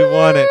 and we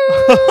won it.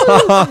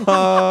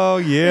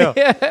 Oh, yeah.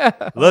 Yeah.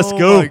 Let's Oh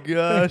go. my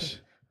gosh.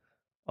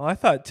 Oh, I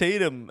thought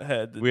Tatum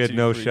had the We had two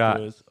no free shot.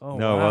 throws. Oh,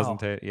 No, wow. it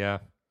wasn't it. Yeah.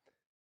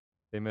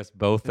 They missed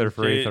both their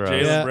free throws.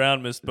 Jaylen Yeah.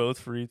 Brown missed both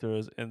free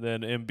throws, and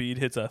then Embiid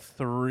hits a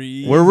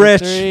 3. We're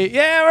rich.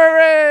 Yeah, we're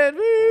red.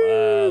 Woo!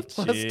 Wow,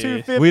 Plus gee.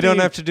 250. We don't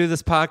have to do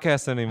this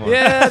podcast anymore.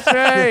 Yeah, that's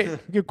right. You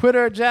can quit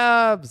our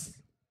jobs.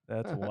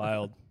 That's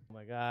wild. Oh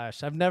my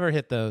gosh, I've never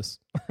hit those.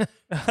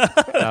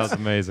 That was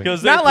amazing.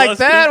 Because they're Not like plus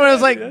that. When it was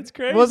 250. like, That's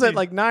crazy. was it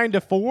like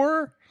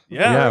 9-4?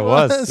 Yeah. Yeah, it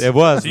was. It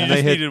was. So you And they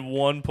just hit, needed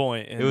 1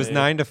 point. and it was they-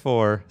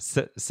 9-4.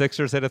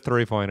 Sixers hit a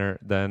 3-pointer.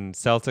 Then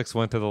Celtics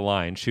went to the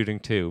line, shooting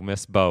 2,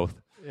 missed both.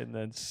 And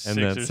then And Sixers,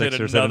 then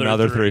Sixers hit hit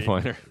another 3.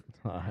 3-pointer.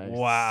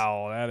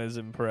 Wow, that is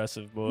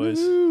impressive, boys.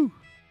 Woo.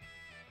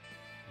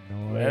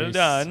 Well Nice.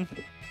 done.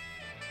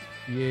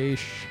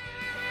 Yeesh.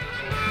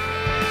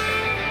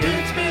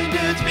 Dudes being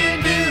dudes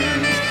being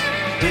dudes.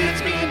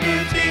 Dudes being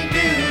dudes being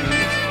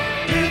dudes.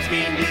 Dudes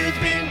being dudes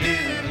being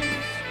dudes.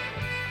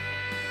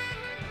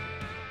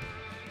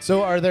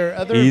 So, are there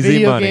other Easy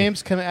video money.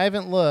 games coming? I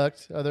haven't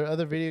looked. Are there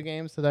other video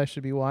games that I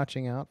should be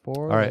watching out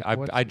for? All right,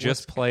 Like, I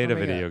just what's played a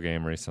coming video up?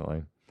 game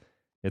recently.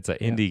 It's an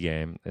indie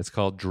game. It's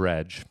called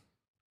Dredge.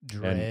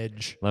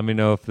 Dredge. Let me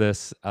know if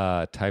this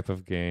type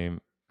of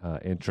game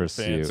interests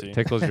you. Fancy.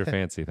 Tickles your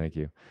fancy. Thank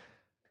you.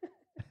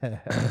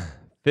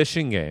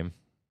 Fishing game.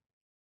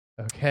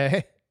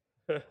 Okay.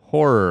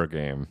 Horror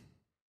game.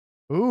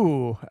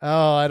 Ooh.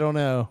 Oh, I don't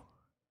know.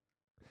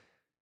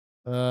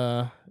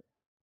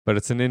 But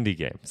it's an indie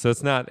game, so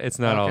it's not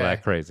all Okay.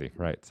 that crazy,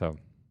 right? So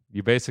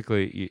you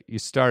basically you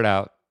start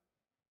out,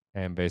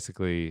 and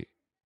basically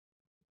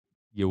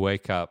you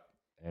wake up,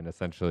 and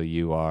essentially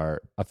you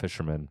are a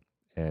fisherman,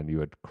 and you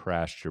had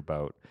crashed your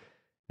boat,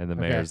 and the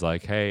Okay. mayor's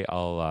like, "Hey,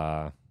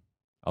 I'll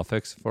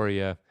fix it for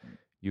you.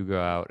 You go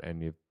out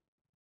and you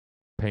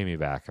pay me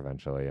back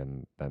eventually,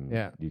 and then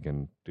Yeah. you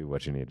can do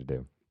what you need to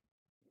do."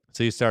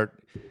 So you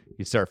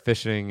start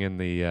fishing in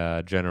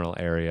the general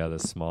area,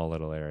 this small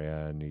little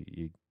area, and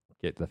you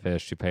get the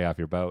fish. You pay off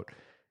your boat,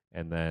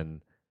 and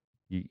then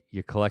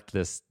you collect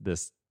this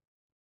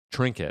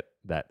trinket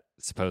that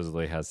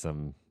supposedly has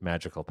some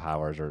magical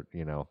powers, or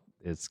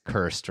is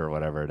cursed or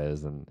whatever it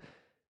is. And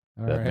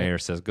the mayor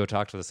says, "Go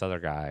talk to this other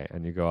guy,"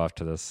 and you go off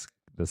to this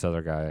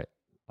other guy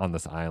on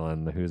this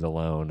island who's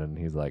alone, and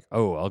he's like,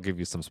 "Oh, I'll give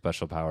you some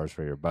special powers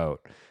for your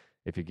boat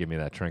if you give me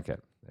that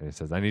trinket." And he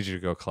says, "I need you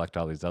to go collect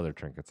all these other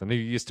trinkets." And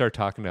you start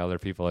talking to other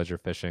people as you're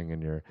fishing,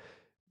 and you're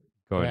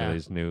going to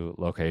these new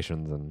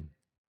locations, and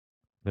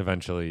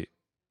eventually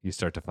you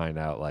start to find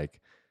out, like,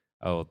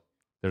 oh,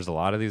 there's a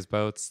lot of these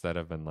boats that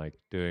have been like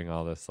doing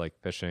all this like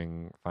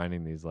fishing,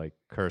 finding these like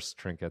cursed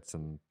trinkets,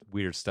 and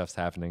weird stuff's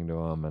happening to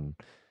them. And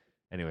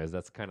anyways,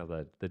 that's kind of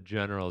the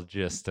general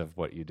gist of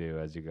what you do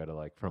as you go to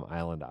like from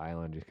island to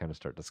island. You kind of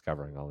start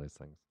discovering all these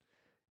things.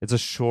 It's a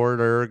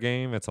shorter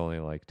game. It's only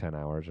like 10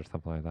 hours or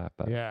something like that,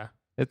 but Yeah.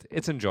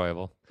 it's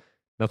enjoyable.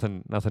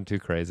 Nothing too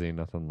crazy.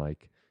 Nothing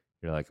like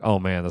you're like, oh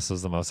man, this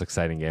was the most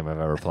exciting game I've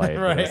ever played.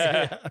 But Right.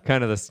 it's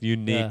kind of this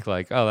unique,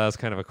 like, oh, that was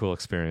kind of a cool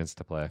experience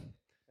to play.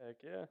 Heck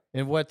yeah.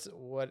 And what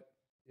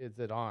is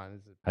it on?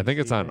 Is it I think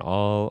it's PC, on right?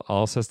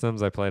 all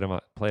systems. I played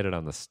it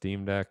on the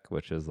Steam Deck,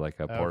 which is like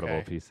a portable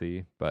Okay.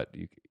 PC, but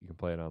you can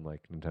play it on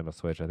like Nintendo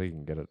Switch. I think you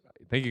can get it.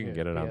 I think you can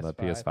get it on the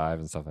PS5. PS5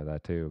 and stuff like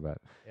that too. But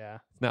Yeah.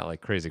 it's not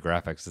like crazy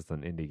graphics. It's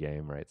an indie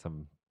game, right?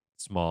 Some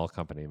small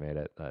company made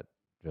it that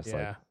just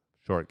like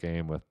short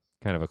game with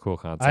kind of a cool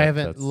concept. I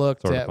haven't that's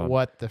looked sort of at fun.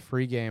 what the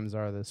free games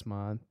are this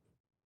month.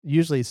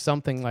 Usually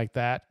something like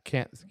that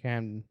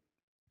can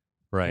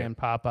Right.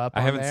 pop up. I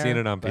on haven't there, seen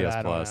it on but PS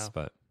I don't Plus, know.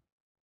 but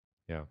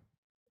yeah.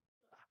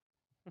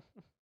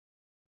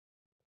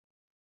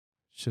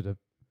 Should have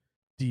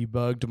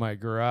debugged my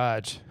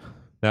garage.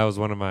 That was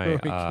one of my before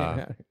we came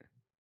out.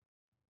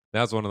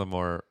 that was one of the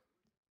more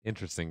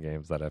interesting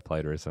games that I've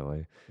played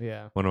recently.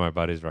 Yeah. One of my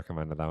buddies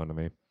recommended that one to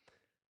me.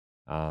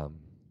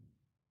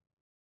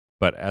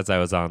 But as I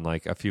was on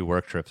like a few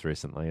work trips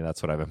recently,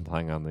 that's what I've been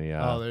playing on the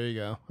There you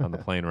go. on the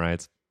plane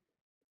rides.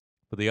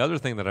 But the other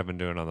thing that I've been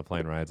doing on the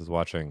plane rides is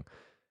watching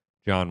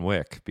John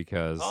Wick,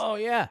 because Oh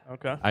yeah.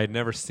 Okay. I had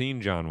never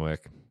seen John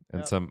Wick,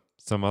 and Yep.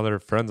 some other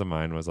friends of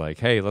mine was like,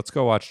 "Hey, let's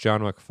go watch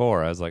John Wick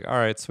 4." I was like, "All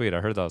right, sweet.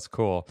 I heard that was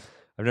cool.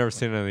 I've never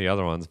seen any of the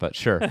other ones, but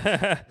sure."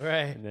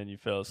 Right. And then you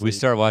fell asleep. We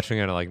start watching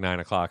it at like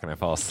 9:00, and I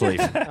fall asleep.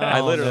 I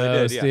Oh, literally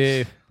no, did, yeah,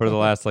 Steve. for the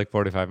last like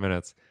 45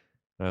 minutes.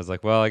 And I was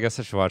like, well, I guess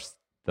I should watch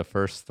the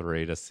first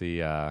 3 to see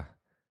how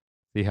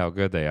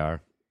good they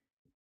are.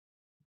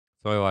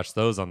 So I watched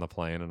those on the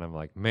plane, and I'm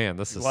like, man,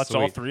 this You is watched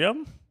sweet. all 3 of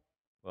them?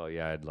 Well,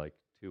 yeah, I had like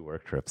 2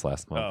 work trips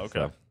last month. Oh,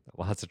 okay.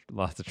 So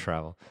lots of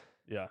travel.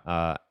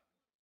 Yeah.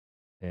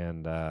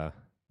 And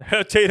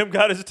Tatum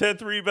got his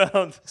 10th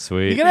rebound.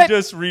 sweet. You He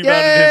just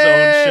rebounded his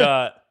Yay! own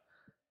shot.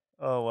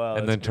 Oh, wow.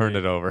 And that's then turned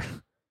great. it over.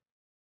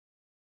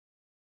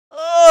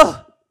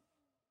 Oh!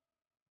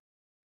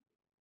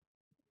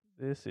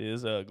 This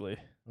is ugly.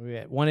 We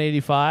at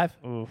 185.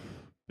 Oof.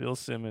 Bill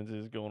Simmons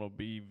is going to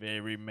be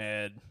very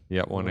mad.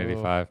 Yep,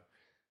 185.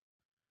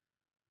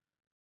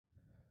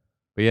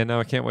 But yeah, no,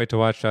 I can't wait to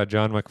watch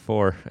John Wick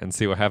 4 and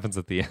see what happens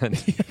at the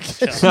end. You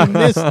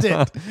missed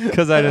it.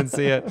 Because I didn't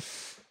see it.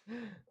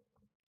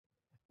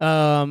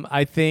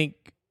 I think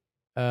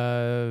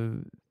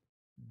the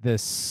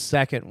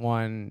second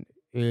one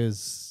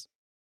is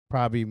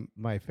probably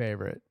my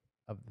favorite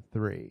of the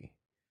 3.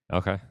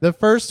 Okay. The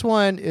first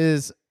one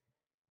is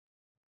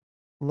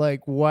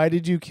like, why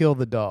did you kill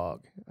the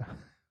dog?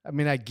 I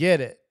mean, I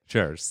get it.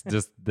 Sure. It's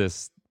just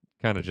this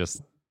kind of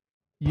just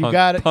You punk,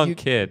 got punk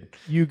kid.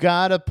 You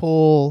got to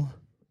pull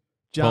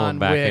John him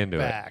back Wick into it.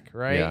 back,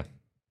 right? Yeah.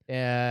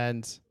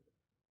 And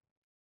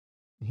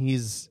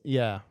he's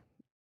Yeah,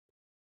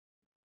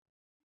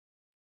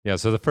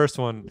 so the first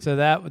one, So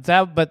that was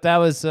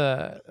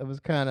it was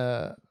kind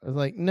of, I was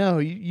like, no,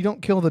 you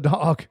don't kill the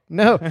dog.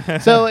 No.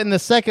 So in the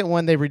second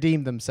one, they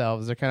redeemed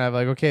themselves. They're kind of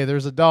like, okay,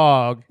 there's a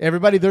dog.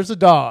 Everybody, there's a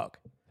dog.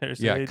 There's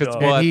yeah, a because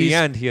dog. well, at the he's-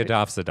 end he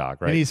adopts the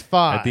dog, right? And he's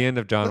fine. At the end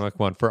of John Wick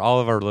 1, for all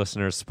of our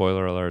listeners,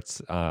 spoiler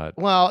alerts.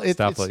 Well, it's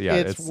stuff like- yeah,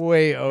 it's it's-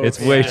 way over. it's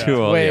way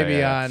too old, Way yeah, yeah.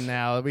 beyond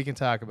now. We can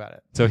talk about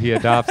it. So he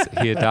adopts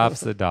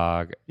the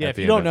dog. Yeah, at if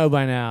the you end don't of, know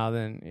by now,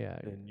 then yeah.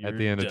 Then at you're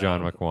the end of John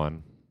dumb. Wick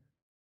 1.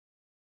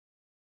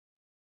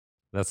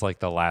 That's like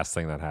the last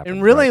thing that happens.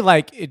 And really,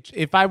 right? like,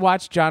 if I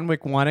watch John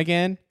Wick 1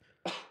 again,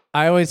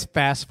 I always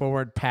fast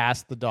forward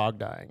past the dog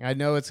dying. I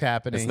know it's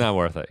happening. it's not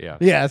worth it. Yeah.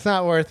 Yeah, it's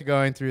not worth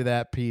going through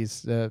that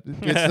piece. It's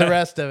the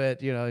rest of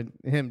it,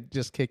 him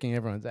just kicking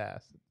everyone's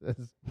ass. That's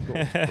cool.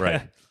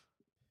 Right.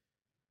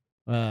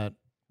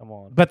 Come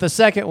on. But the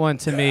second one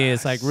to me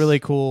is like really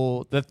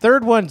cool. The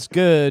third one's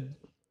good.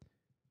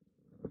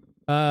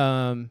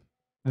 The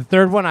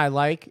third one I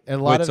like a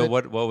lot Wait, of so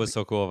it. what was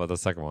so cool about the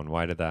second one?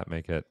 Why did that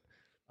make it?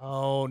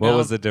 Oh, What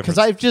was the difference?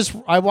 Because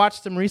I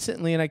watched them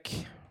recently, and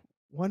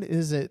what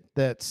is it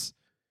that's?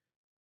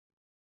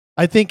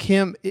 I think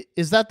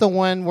is that the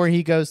one where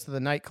he goes to the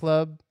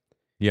nightclub?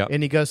 Yep.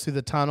 And he goes through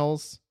the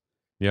tunnels.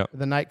 Yep.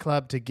 The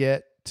nightclub to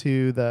get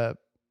to the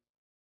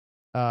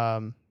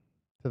To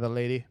the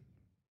lady.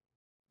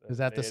 Is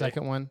that the Lady.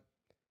 second one?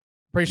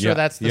 Pretty sure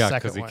that's the yeah, second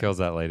because he one. kills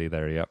that lady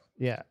there. Yep.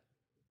 Yeah.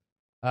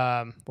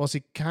 Well,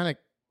 she kind of.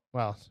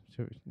 Well,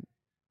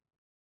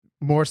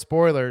 more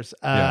spoilers.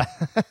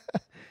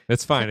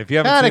 It's fine if you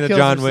haven't kinda seen the kills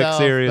John Wick herself,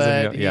 series.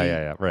 And but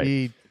yeah. Right.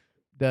 He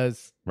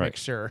does make Right.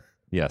 sure.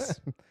 Yes.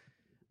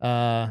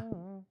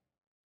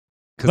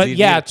 'Cause But he-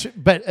 yeah,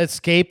 but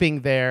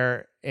escaping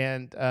there,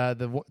 and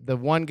the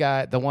one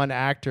guy, the one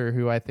actor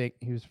who I think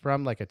he was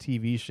from like a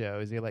TV show.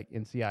 Is he like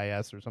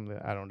NCIS or something?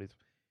 I don't know.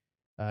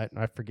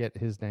 I forget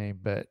his name,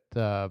 but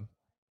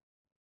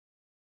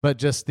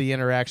just the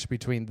interaction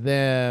between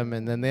them,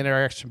 and then the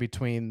interaction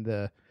between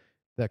the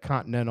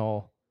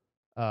Continental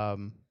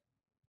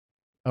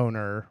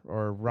owner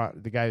or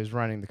the guy who's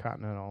running the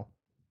Continental,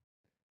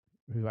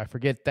 who I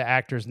forget the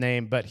actor's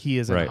name, but he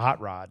is in Right. Hot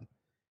Rod.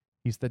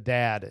 He's the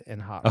dad in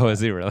Hot Oh, Rod. is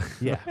he really?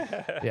 Yeah.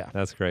 Yeah.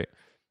 That's great.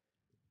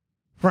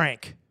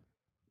 Frank.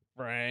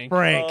 Frank.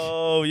 Frank.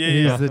 Oh yeah.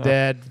 He's the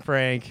dad,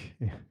 Frank,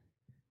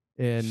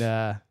 in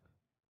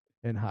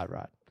Hot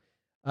Rod.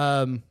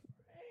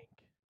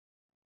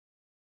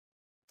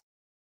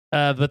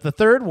 But the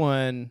third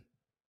one,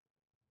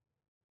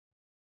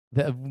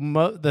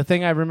 the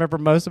thing I remember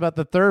most about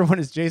the third one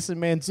is Jason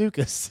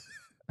Mantzoukas.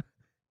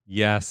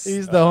 Yes.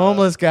 He's the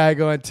homeless guy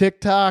going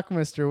TikTok,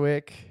 Mr.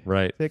 Wick,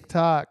 Right.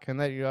 TikTok, and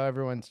that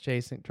everyone's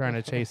trying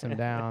to chase him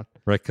down.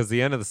 Right. Because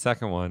the end of the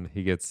second one,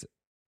 he gets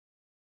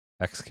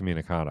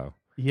excommunicado.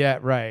 Yeah,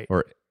 right.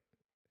 Or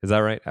is that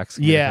right? Yeah,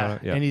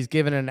 Excommunicado? and he's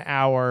given an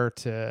hour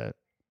to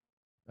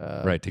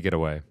Right. To get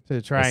away.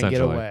 to try and get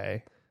Essentially.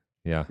 away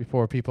Yeah.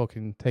 before people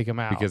can take him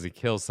out. Because he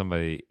kills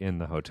somebody in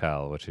the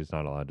hotel, which he's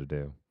not allowed to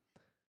do.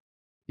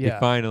 yeah, He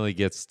finally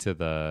gets to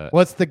the.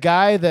 what's the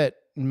guy that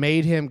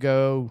made him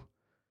go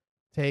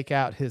take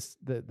out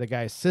the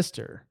guy's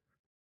sister?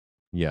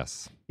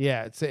 Yes.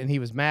 Yeah, and he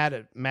was mad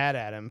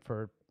at him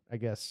for, I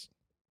guess.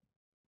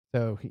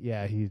 So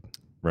yeah, he's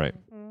Right.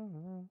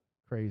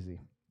 crazy.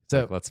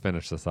 So Let's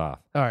finish this off.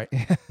 all right,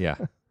 Yeah.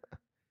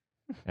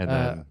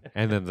 And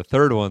then the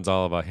third one's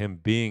all about him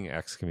being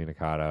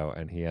excommunicado,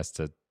 and he has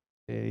to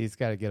he's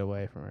got to get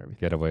away from everything.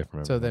 get away from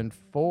everything. So then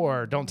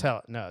 4, don't tell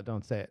it. No,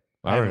 don't say it.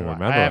 I don't even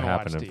remember what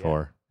happened in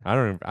 4. I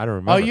don't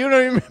remember. Oh, you don't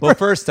even remember? Well,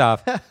 first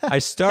off, I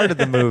started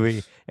the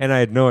movie and I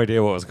had no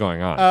idea what was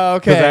going on. Oh,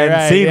 okay. Because I hadn't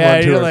right. seen yeah,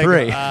 1, 2, you're or like,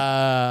 3.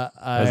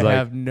 I was like-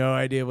 have no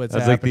idea what's I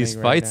was happening. like, these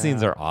right fight now.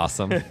 scenes are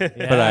awesome, but I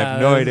Yeah, have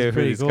no this is idea who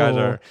pretty these guys cool.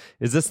 are.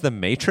 Is this the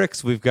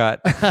Matrix? We've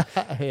got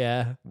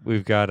Yeah.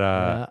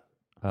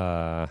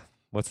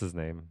 what's his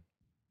name?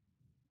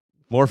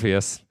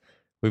 Morpheus.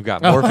 We've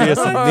got Morpheus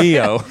and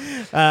Neo.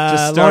 Just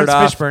start Lawrence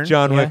off Fishburne.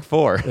 John Yeah. Wick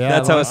 4. Yeah,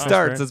 That's how it Lawrence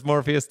starts. Fishburne. It's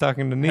Morpheus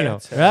talking to Neo.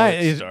 That's how Right,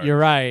 it starts. you're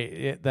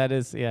right. That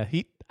is, yeah.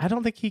 I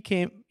don't think he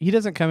came. He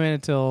doesn't come in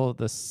until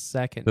the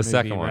second. The movie,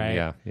 second one,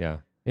 right? yeah.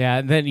 Yeah,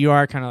 and then you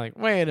are kind of like,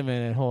 wait a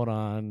minute, hold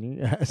on.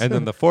 And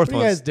then the fourth what are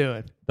you one, guys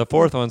doing? the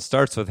fourth one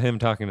starts with him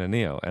talking to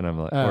Neo, and I'm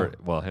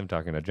like, him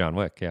talking to John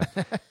Wick, yeah.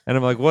 And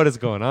I'm like, what is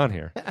going on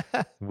here?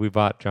 We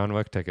bought John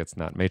Wick tickets,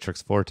 not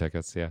Matrix 4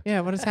 tickets, yeah.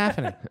 Yeah, what is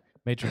happening?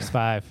 Matrix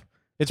 5.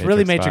 It's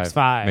really Matrix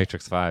 5.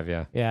 Matrix 5,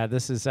 yeah. Yeah,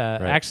 this is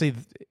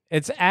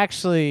it's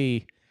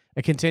actually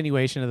a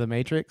continuation of the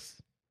Matrix.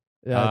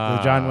 The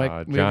John Wick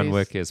movies. John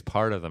Wick is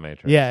part of the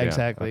Matrix. Yeah,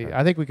 exactly. okay.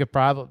 I think you could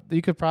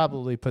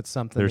probably put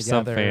something There's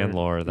some together. fan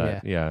lore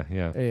that, yeah.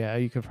 Yeah,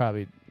 you could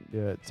probably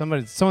do it.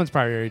 Someone's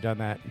probably already done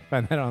that.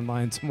 Find that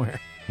online somewhere.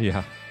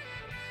 Yeah.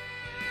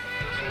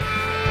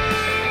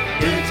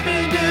 Dudes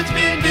being dudes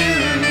being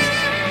dudes.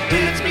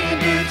 Dudes being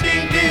dudes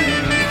being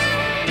dudes.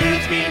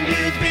 Dudes being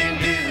dudes being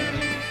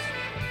dudes.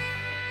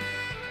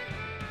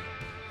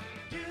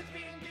 Dudes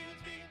being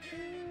dudes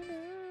being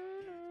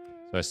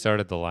dudes. So I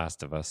started The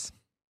Last of Us.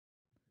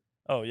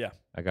 Oh yeah.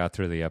 I got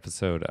through the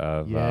episode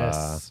of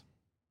Yes.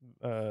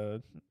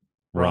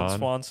 Ron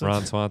Swanson.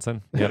 Ron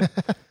Swanson. Yep.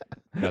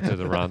 Got through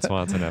the Ron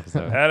Swanson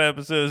episode. That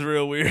episode is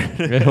real weird.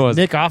 It was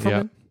Nick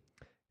Offerman.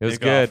 It was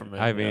Nick good. Offerman,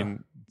 I yeah.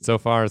 mean, so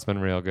far it's been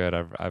real good.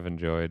 I've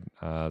enjoyed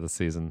the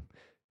season.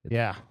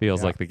 Yeah.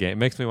 Feels yeah. like the game. It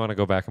makes me want to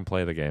go back and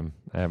play the game.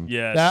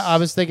 Yes. I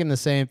was thinking the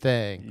same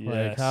thing. Like,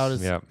 Yes. how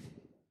does Yep.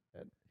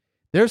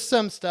 there's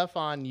some stuff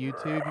on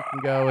YouTube you can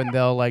go and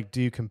they'll like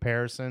do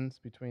comparisons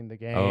between the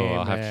game. Oh,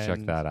 I'll have to check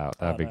and- that out.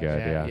 That'd be nice. good.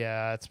 Yeah,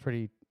 Yeah. it's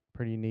pretty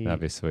neat. That'd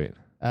be sweet.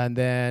 And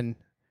then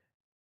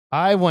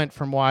I went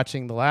from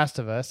watching The Last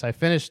of Us. I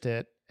finished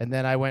it, and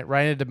then I went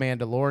right into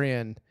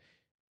Mandalorian,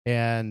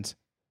 and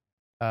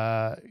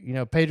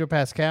Pedro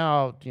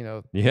Pascal.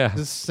 Yeah. It's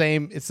the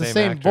same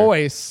Same actor.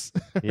 voice.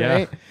 Yeah.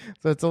 Right?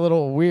 So it's a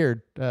little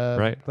weird.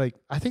 Right. Like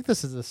I think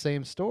this is the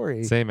same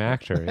story. Same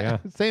actor. Yeah.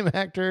 Same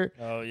actor.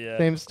 Oh yeah.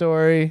 Same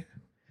story.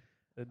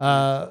 That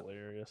dude's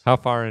hilarious. How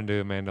far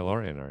into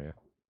Mandalorian are you?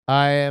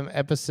 I am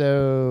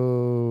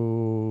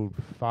episode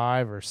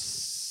 5 or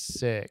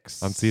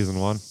 6 On season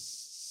 1?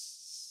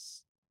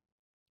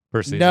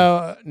 First season?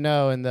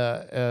 No, in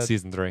the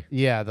Season 3.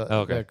 yeah, the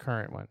Okay.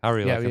 current one. How are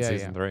you Yeah, liking yeah,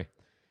 season yeah. 3?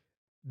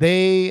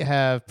 They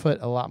have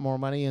put a lot more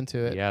money into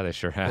it. Yeah, they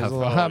sure There's have. a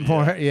lot yeah.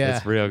 more. Yeah,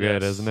 It's real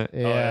good, Yes. isn't it?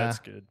 yeah. Oh, that's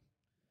good.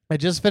 I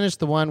just finished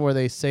the one where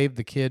they saved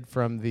the kid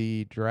from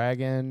the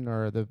dragon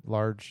or the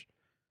large.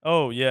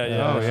 Oh yeah,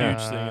 Oh, the yeah.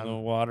 huge thing in the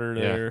water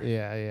Yeah. there.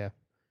 Yeah.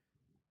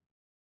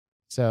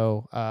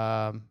 So,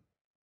 I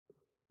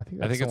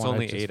think I that's think the it's one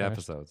only just 8 finished.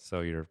 episodes,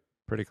 so you're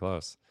pretty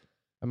close.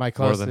 Am I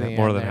close more to than the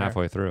more end than there?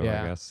 halfway through,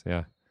 Yeah. I guess.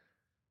 Yeah.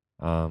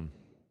 Oh,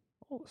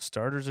 the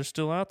starters are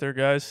still out there,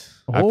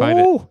 guys. I find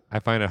it Oh! I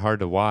find it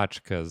hard to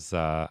watch because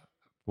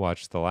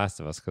watch The Last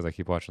of Us because I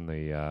keep watching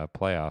the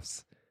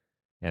playoffs,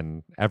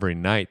 and every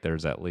night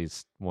there's at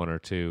least 1 or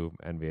 2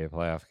 NBA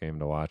playoff game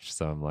to watch.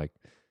 So I'm like,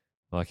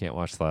 well, I can't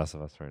watch The Last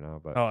of Us right now.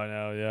 But Oh, I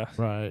know. Yeah,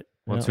 Right.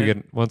 once Yeah.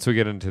 we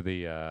get into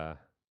the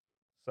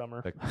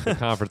summer. the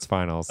conference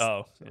finals,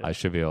 Oh, yeah. I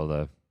should be able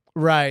to.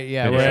 Right,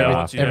 yeah, Finish where it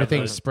off.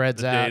 everything Yeah,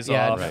 spreads the out. days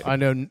Yeah, off. Right. I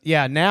know.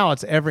 Yeah, now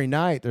it's every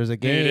night. There's a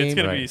game. Dude, it's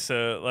gonna be Right.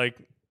 so like,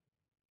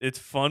 it's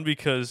fun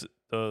because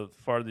the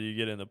farther you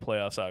get in the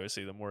playoffs,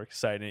 obviously, the more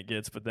exciting it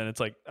gets. But then it's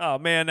like, oh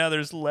man, now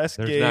there's less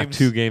There's games. not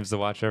 2 games to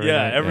watch every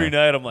night. every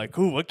night I'm like,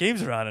 ooh, what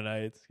games are on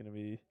tonight? It's gonna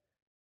be.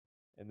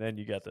 And then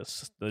you got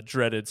the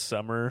dreaded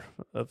summer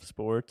of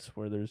sports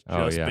where there's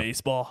Oh, just yeah.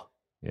 baseball.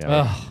 Yeah.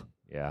 Ugh.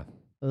 Yeah.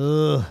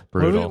 Ugh.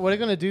 Brutal. What are we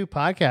going to do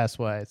podcast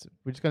wise?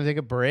 We're just going to take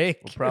a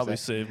break. We'll probably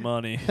save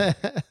money.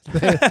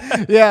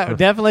 Yeah,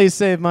 definitely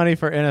save money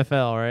for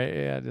NFL, right?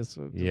 Yeah, just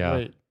Yeah.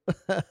 wait.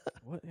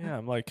 What? Yeah,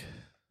 I'm like,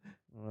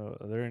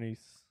 are there any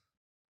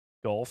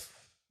golf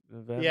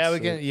events? Yeah, we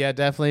can. Yeah,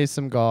 definitely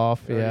some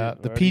golf. We already- Yeah,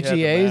 we the already had the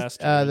PGA, Masters,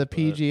 the but-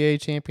 PGA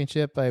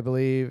Championship, I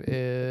believe,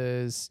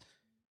 is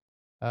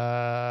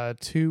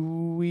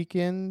 2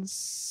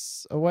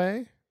 weekends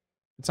away.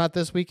 It's not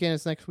this weekend;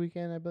 it's next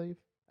weekend, I believe.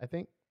 I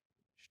think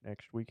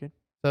next weekend.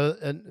 so.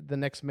 The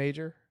next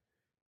major.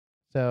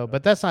 So,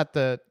 but that's not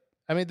the.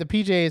 I mean, the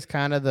PGA is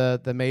kind of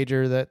the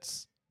major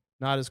that's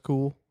not as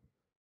cool.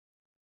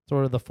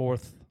 Sort of the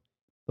fourth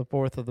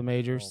of the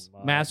majors. Oh,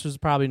 my. Masters is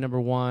probably number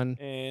 1.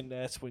 And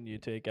that's when you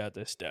take out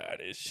the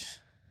starters.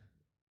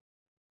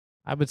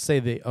 I would say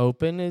the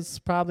Open is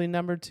probably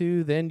number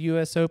 2, then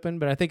U.S. Open.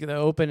 But I think the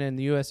Open and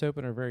the U.S.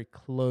 Open are very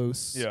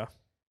close. Yeah.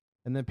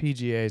 And then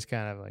PGA is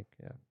kind of like,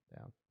 down.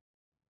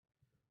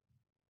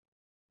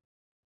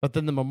 But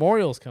then the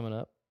Memorial's coming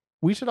up.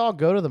 We should all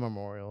go to the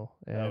Memorial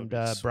That would and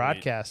be sweet.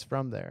 broadcast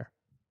from there.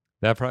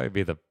 That'd probably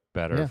be the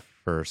better Yeah.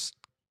 first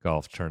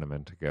golf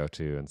tournament to go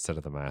to instead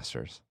of the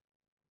Masters.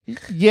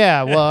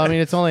 Yeah, well, I mean,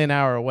 it's only an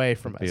hour away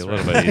from Be us. a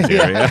little right? bit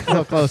easier, yeah. a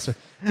little closer.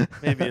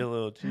 Maybe a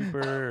little cheaper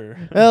or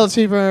A little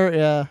cheaper,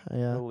 yeah.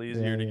 a little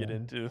easier to get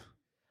into.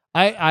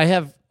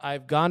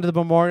 I've gone to the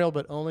Memorial,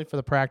 but only for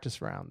the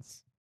practice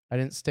rounds. I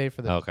didn't stay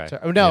for the. Okay.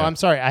 Oh no, Yeah. I'm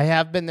sorry. I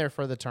have been there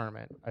for the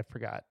tournament. I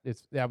forgot.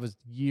 That was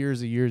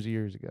years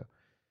ago.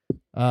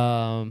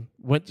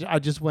 I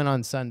just went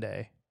on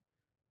Sunday,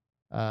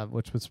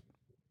 which was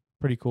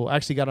pretty cool. I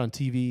actually got on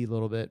TV a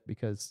little bit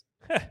because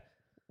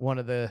one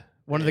of the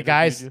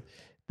guys,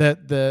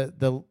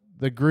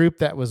 the group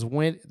that was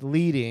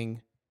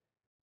leading,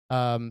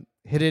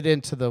 hit it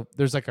into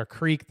there's like a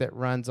creek that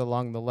runs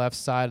along the left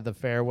side of the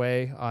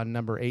fairway on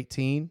number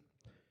 18,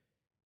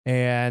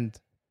 and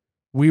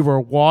we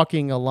were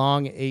walking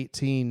along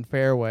 18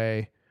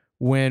 fairway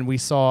when we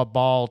saw a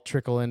ball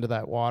trickle into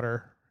that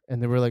water,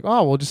 and they were like,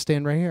 "Oh, we'll just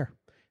stand right here."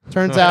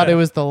 Turns out it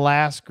was the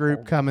last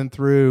group coming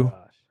through,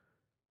 Gosh.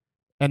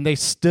 and they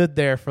stood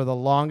there for the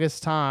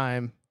longest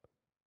time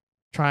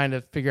trying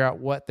to figure out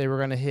what they were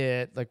going to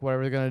hit, like what they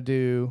were going to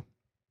do.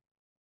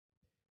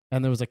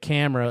 And there was a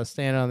camera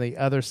standing on the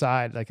other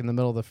side, like in the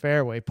middle of the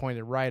fairway,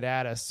 pointed right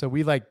at us. So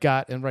we like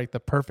got in like the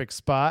perfect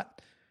spot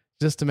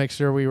just to make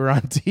sure we were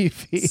on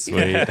TV.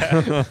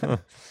 Sweet.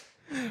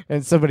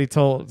 And somebody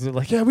told,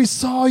 like, "Yeah, we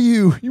saw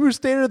you. You were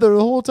standing there the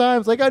whole time."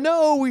 It's like, "I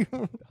know, we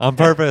On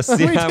purpose.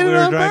 we Yeah, did it were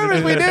on trying to purpose.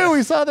 do We that. knew.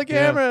 We saw the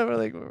Yeah. camera.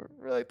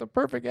 We're like the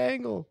perfect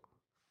angle."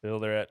 Bill,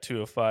 they're at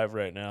 205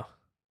 right now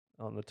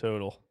on the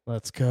total.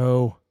 Let's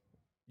go.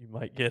 You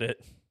might get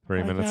it. 3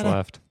 I minutes gotta-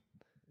 left.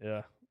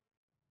 Yeah.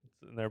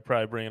 And they're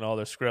probably bringing all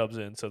their scrubs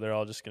in, so they're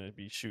all just going to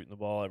be shooting the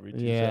ball every 2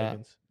 Yeah.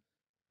 seconds.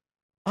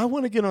 I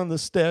want to get on the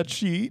stat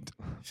sheet.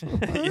 Yeah, I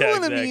want to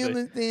exactly. be on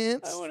the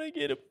dance. I want to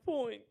get a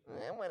point.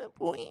 I want a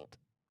point,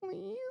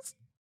 please.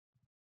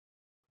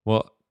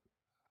 Well,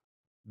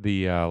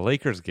 the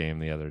Lakers game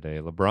the other day,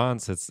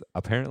 LeBron sits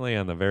apparently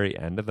on the very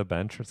end of the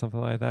bench or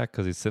something like that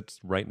because he sits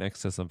right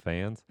next to some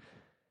fans.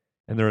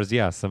 And there was,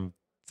 some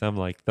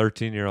like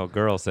 13-year-old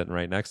girl sitting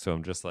right next to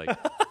him, just like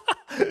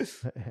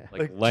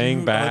Like, laying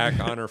do you back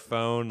under- on her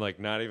phone, like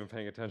not even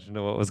paying attention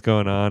to what was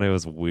going on. It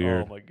was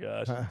weird. Oh my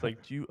gosh! It's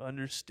like, do you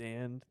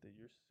understand that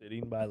you're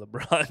sitting by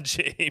LeBron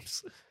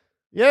James?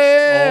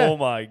 Yeah. Oh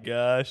my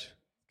gosh!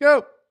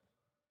 Go.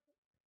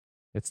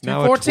 It's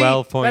now a 2:14.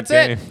 12-point That's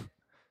it. This game.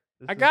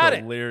 I is got it.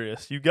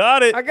 Hilarious! You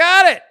got it. I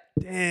got it.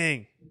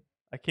 Dang!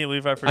 I can't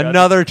believe I forgot.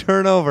 Another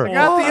turnover. I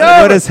got the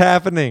What over. is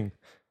happening?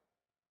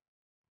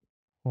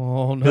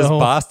 Oh no. Does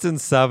Boston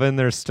sub in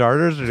their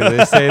starters, or do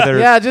they say they're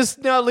Yeah, just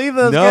leave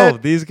those no? guys.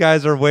 These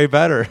guys are way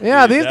better.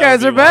 Yeah, Dude, these that guys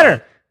would are be better.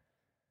 wild.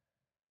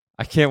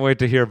 I can't wait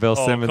to hear Bill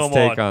Oh, Simmons' come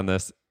take on. on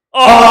this.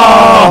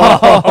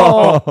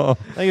 Oh!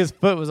 I think his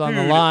foot was on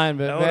the Dude, line,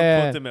 but that would have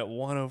man, put them at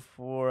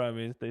 104. I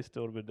mean, they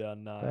still would have been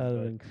down 9. that would have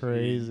but been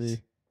crazy.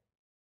 jeez,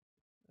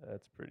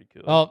 that's pretty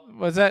cool. Oh,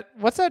 what's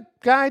that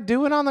guy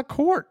doing on the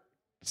court?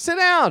 Sit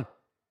down.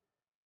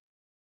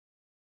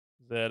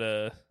 Is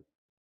that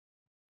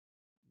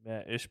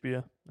Matt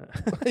Ishbia?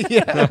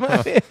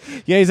 Yeah,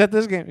 yeah, he's at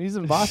this game. He's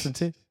in Boston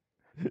too.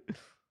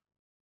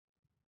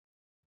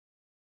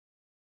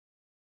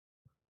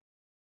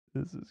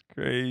 This is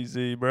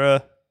crazy,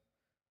 bruh.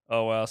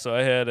 Oh, wow. So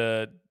I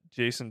had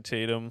Jason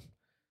Tatum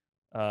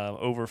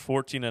over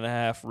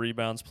 14.5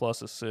 rebounds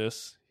plus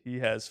assists. He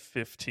has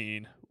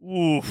 15.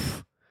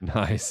 Oof.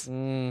 Nice.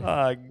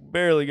 I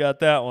barely got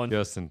that one.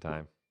 Just in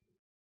time.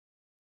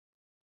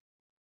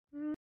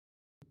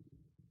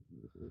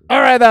 All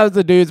right, that was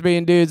the Dudes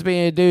Being Dudes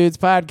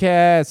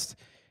podcast.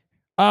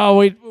 Oh,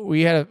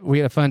 we had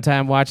a fun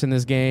time watching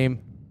this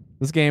game.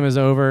 This game is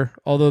over.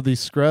 Although these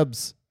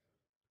scrubs,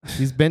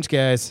 these bench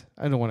guys,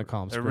 I don't want to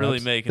call them They're scrubs. really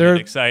making They're-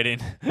 it exciting.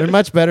 They're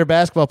much better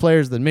basketball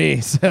players than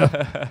me, so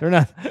they're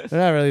not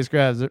really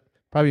scrubs. They're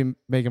probably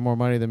making more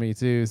money than me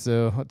too.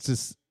 So it's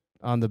just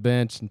on the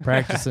bench and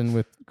practicing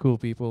with cool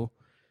people.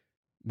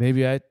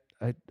 Maybe I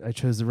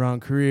chose the wrong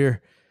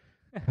career.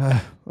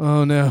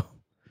 Oh no.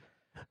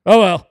 Oh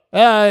well.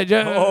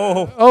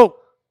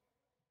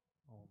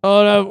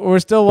 Oh no, we're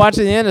still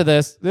watching the end of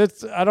this.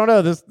 I don't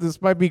know.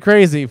 This might be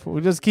crazy.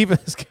 We'll just keep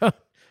this going.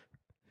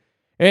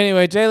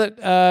 Anyway,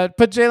 Jalen,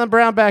 put Jalen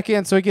Brown back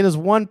in so he get his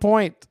 1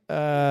 point,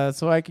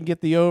 so I can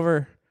get the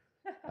over.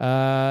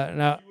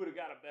 Now You would have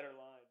got a better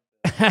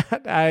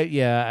line.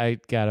 I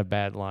got a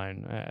bad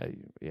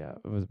line. Yeah,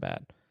 it was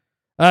bad.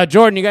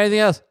 Jordan, you got anything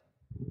else?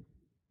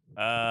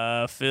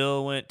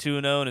 Phil went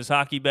 2-0 in his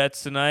hockey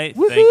bets tonight.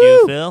 Woohoo! Thank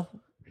you, Phil.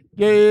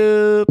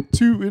 Yep,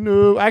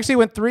 2-0. I actually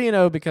went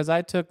 3-0 because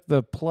I took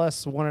the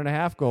plus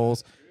 1.5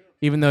 goals,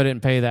 even though it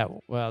didn't pay that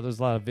well. There's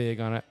a lot of vig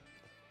on it.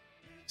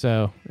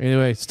 So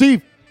anyway,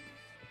 Steve.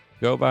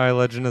 Go buy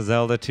Legend of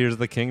Zelda Tears of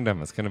the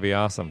Kingdom. It's going to be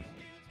awesome.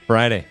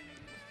 Friday.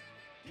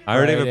 I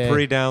already have it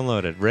Friday.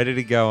 pre-downloaded, ready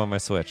to go on my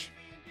Switch.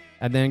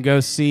 And then go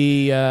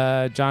see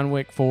John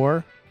Wick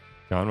 4.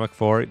 John Wick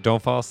 4.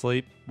 Don't fall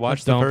asleep.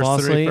 Watch the Don't fall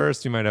first 3 asleep.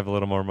 first. You might have a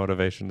little more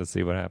motivation to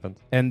see what happens.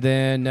 And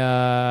then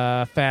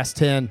Fast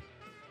 10.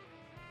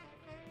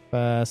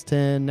 Fast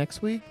 10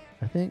 next week,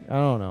 I think. I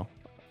don't know.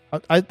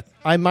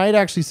 I might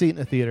actually see it in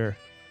the theater.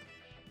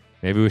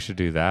 Maybe we should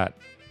do that.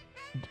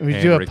 We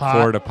and do a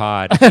record pod. a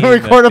pod. in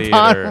record the a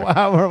pod theater.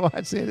 while we're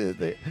watching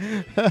it.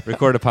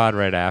 Record a pod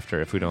right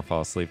after if we don't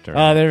fall asleep during.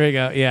 Oh, there we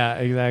go. Yeah,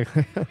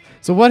 exactly.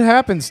 So what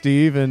happened,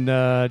 Steve? And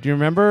do you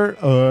remember?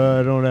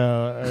 I don't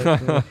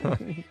know.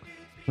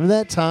 Remember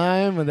that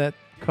time when that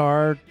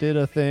car did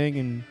a thing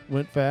and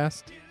went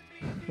fast?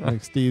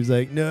 Like Steve's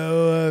like,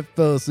 no, I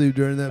fell asleep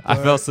during that I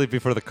part. fell asleep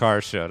before the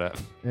car showed up.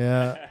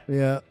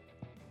 Yeah.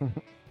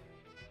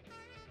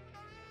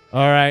 All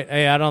right.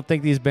 Hey, I don't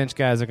think these bench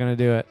guys are going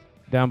to do it.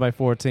 Down by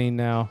 14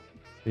 now.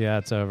 Yeah,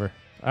 it's over.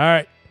 All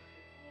right.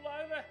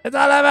 It's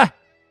all over.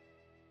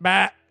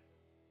 Bye.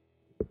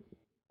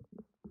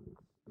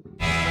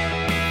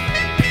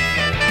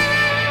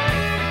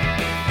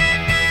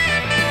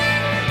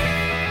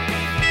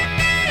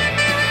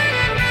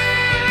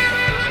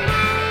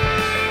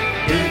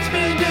 Dudes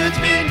being dudes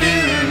being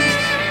dudes.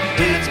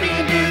 Dudes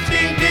being dudes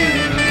being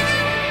dudes.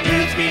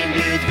 Dudes being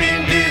dudes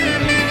being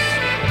dudes.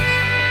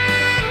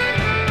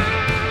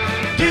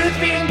 Dudes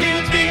being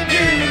dudes being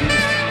dudes.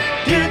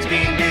 Dudes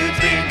being dudes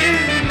being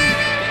dudes.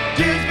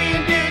 Dudes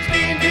being dudes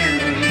being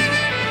dudes.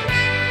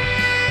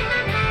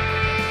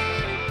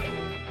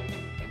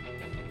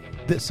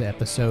 This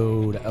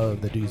episode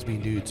of the Dudes Being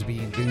Dudes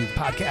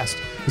podcast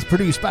is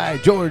produced by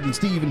Jordan,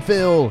 Steve, and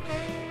Phil,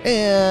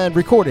 and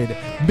recorded,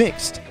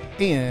 mixed,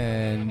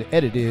 and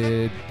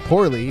edited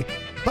poorly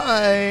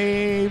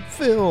by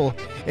Phil,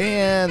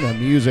 and the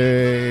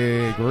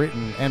music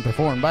written and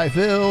performed by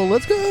Phil.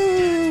 Let's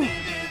go!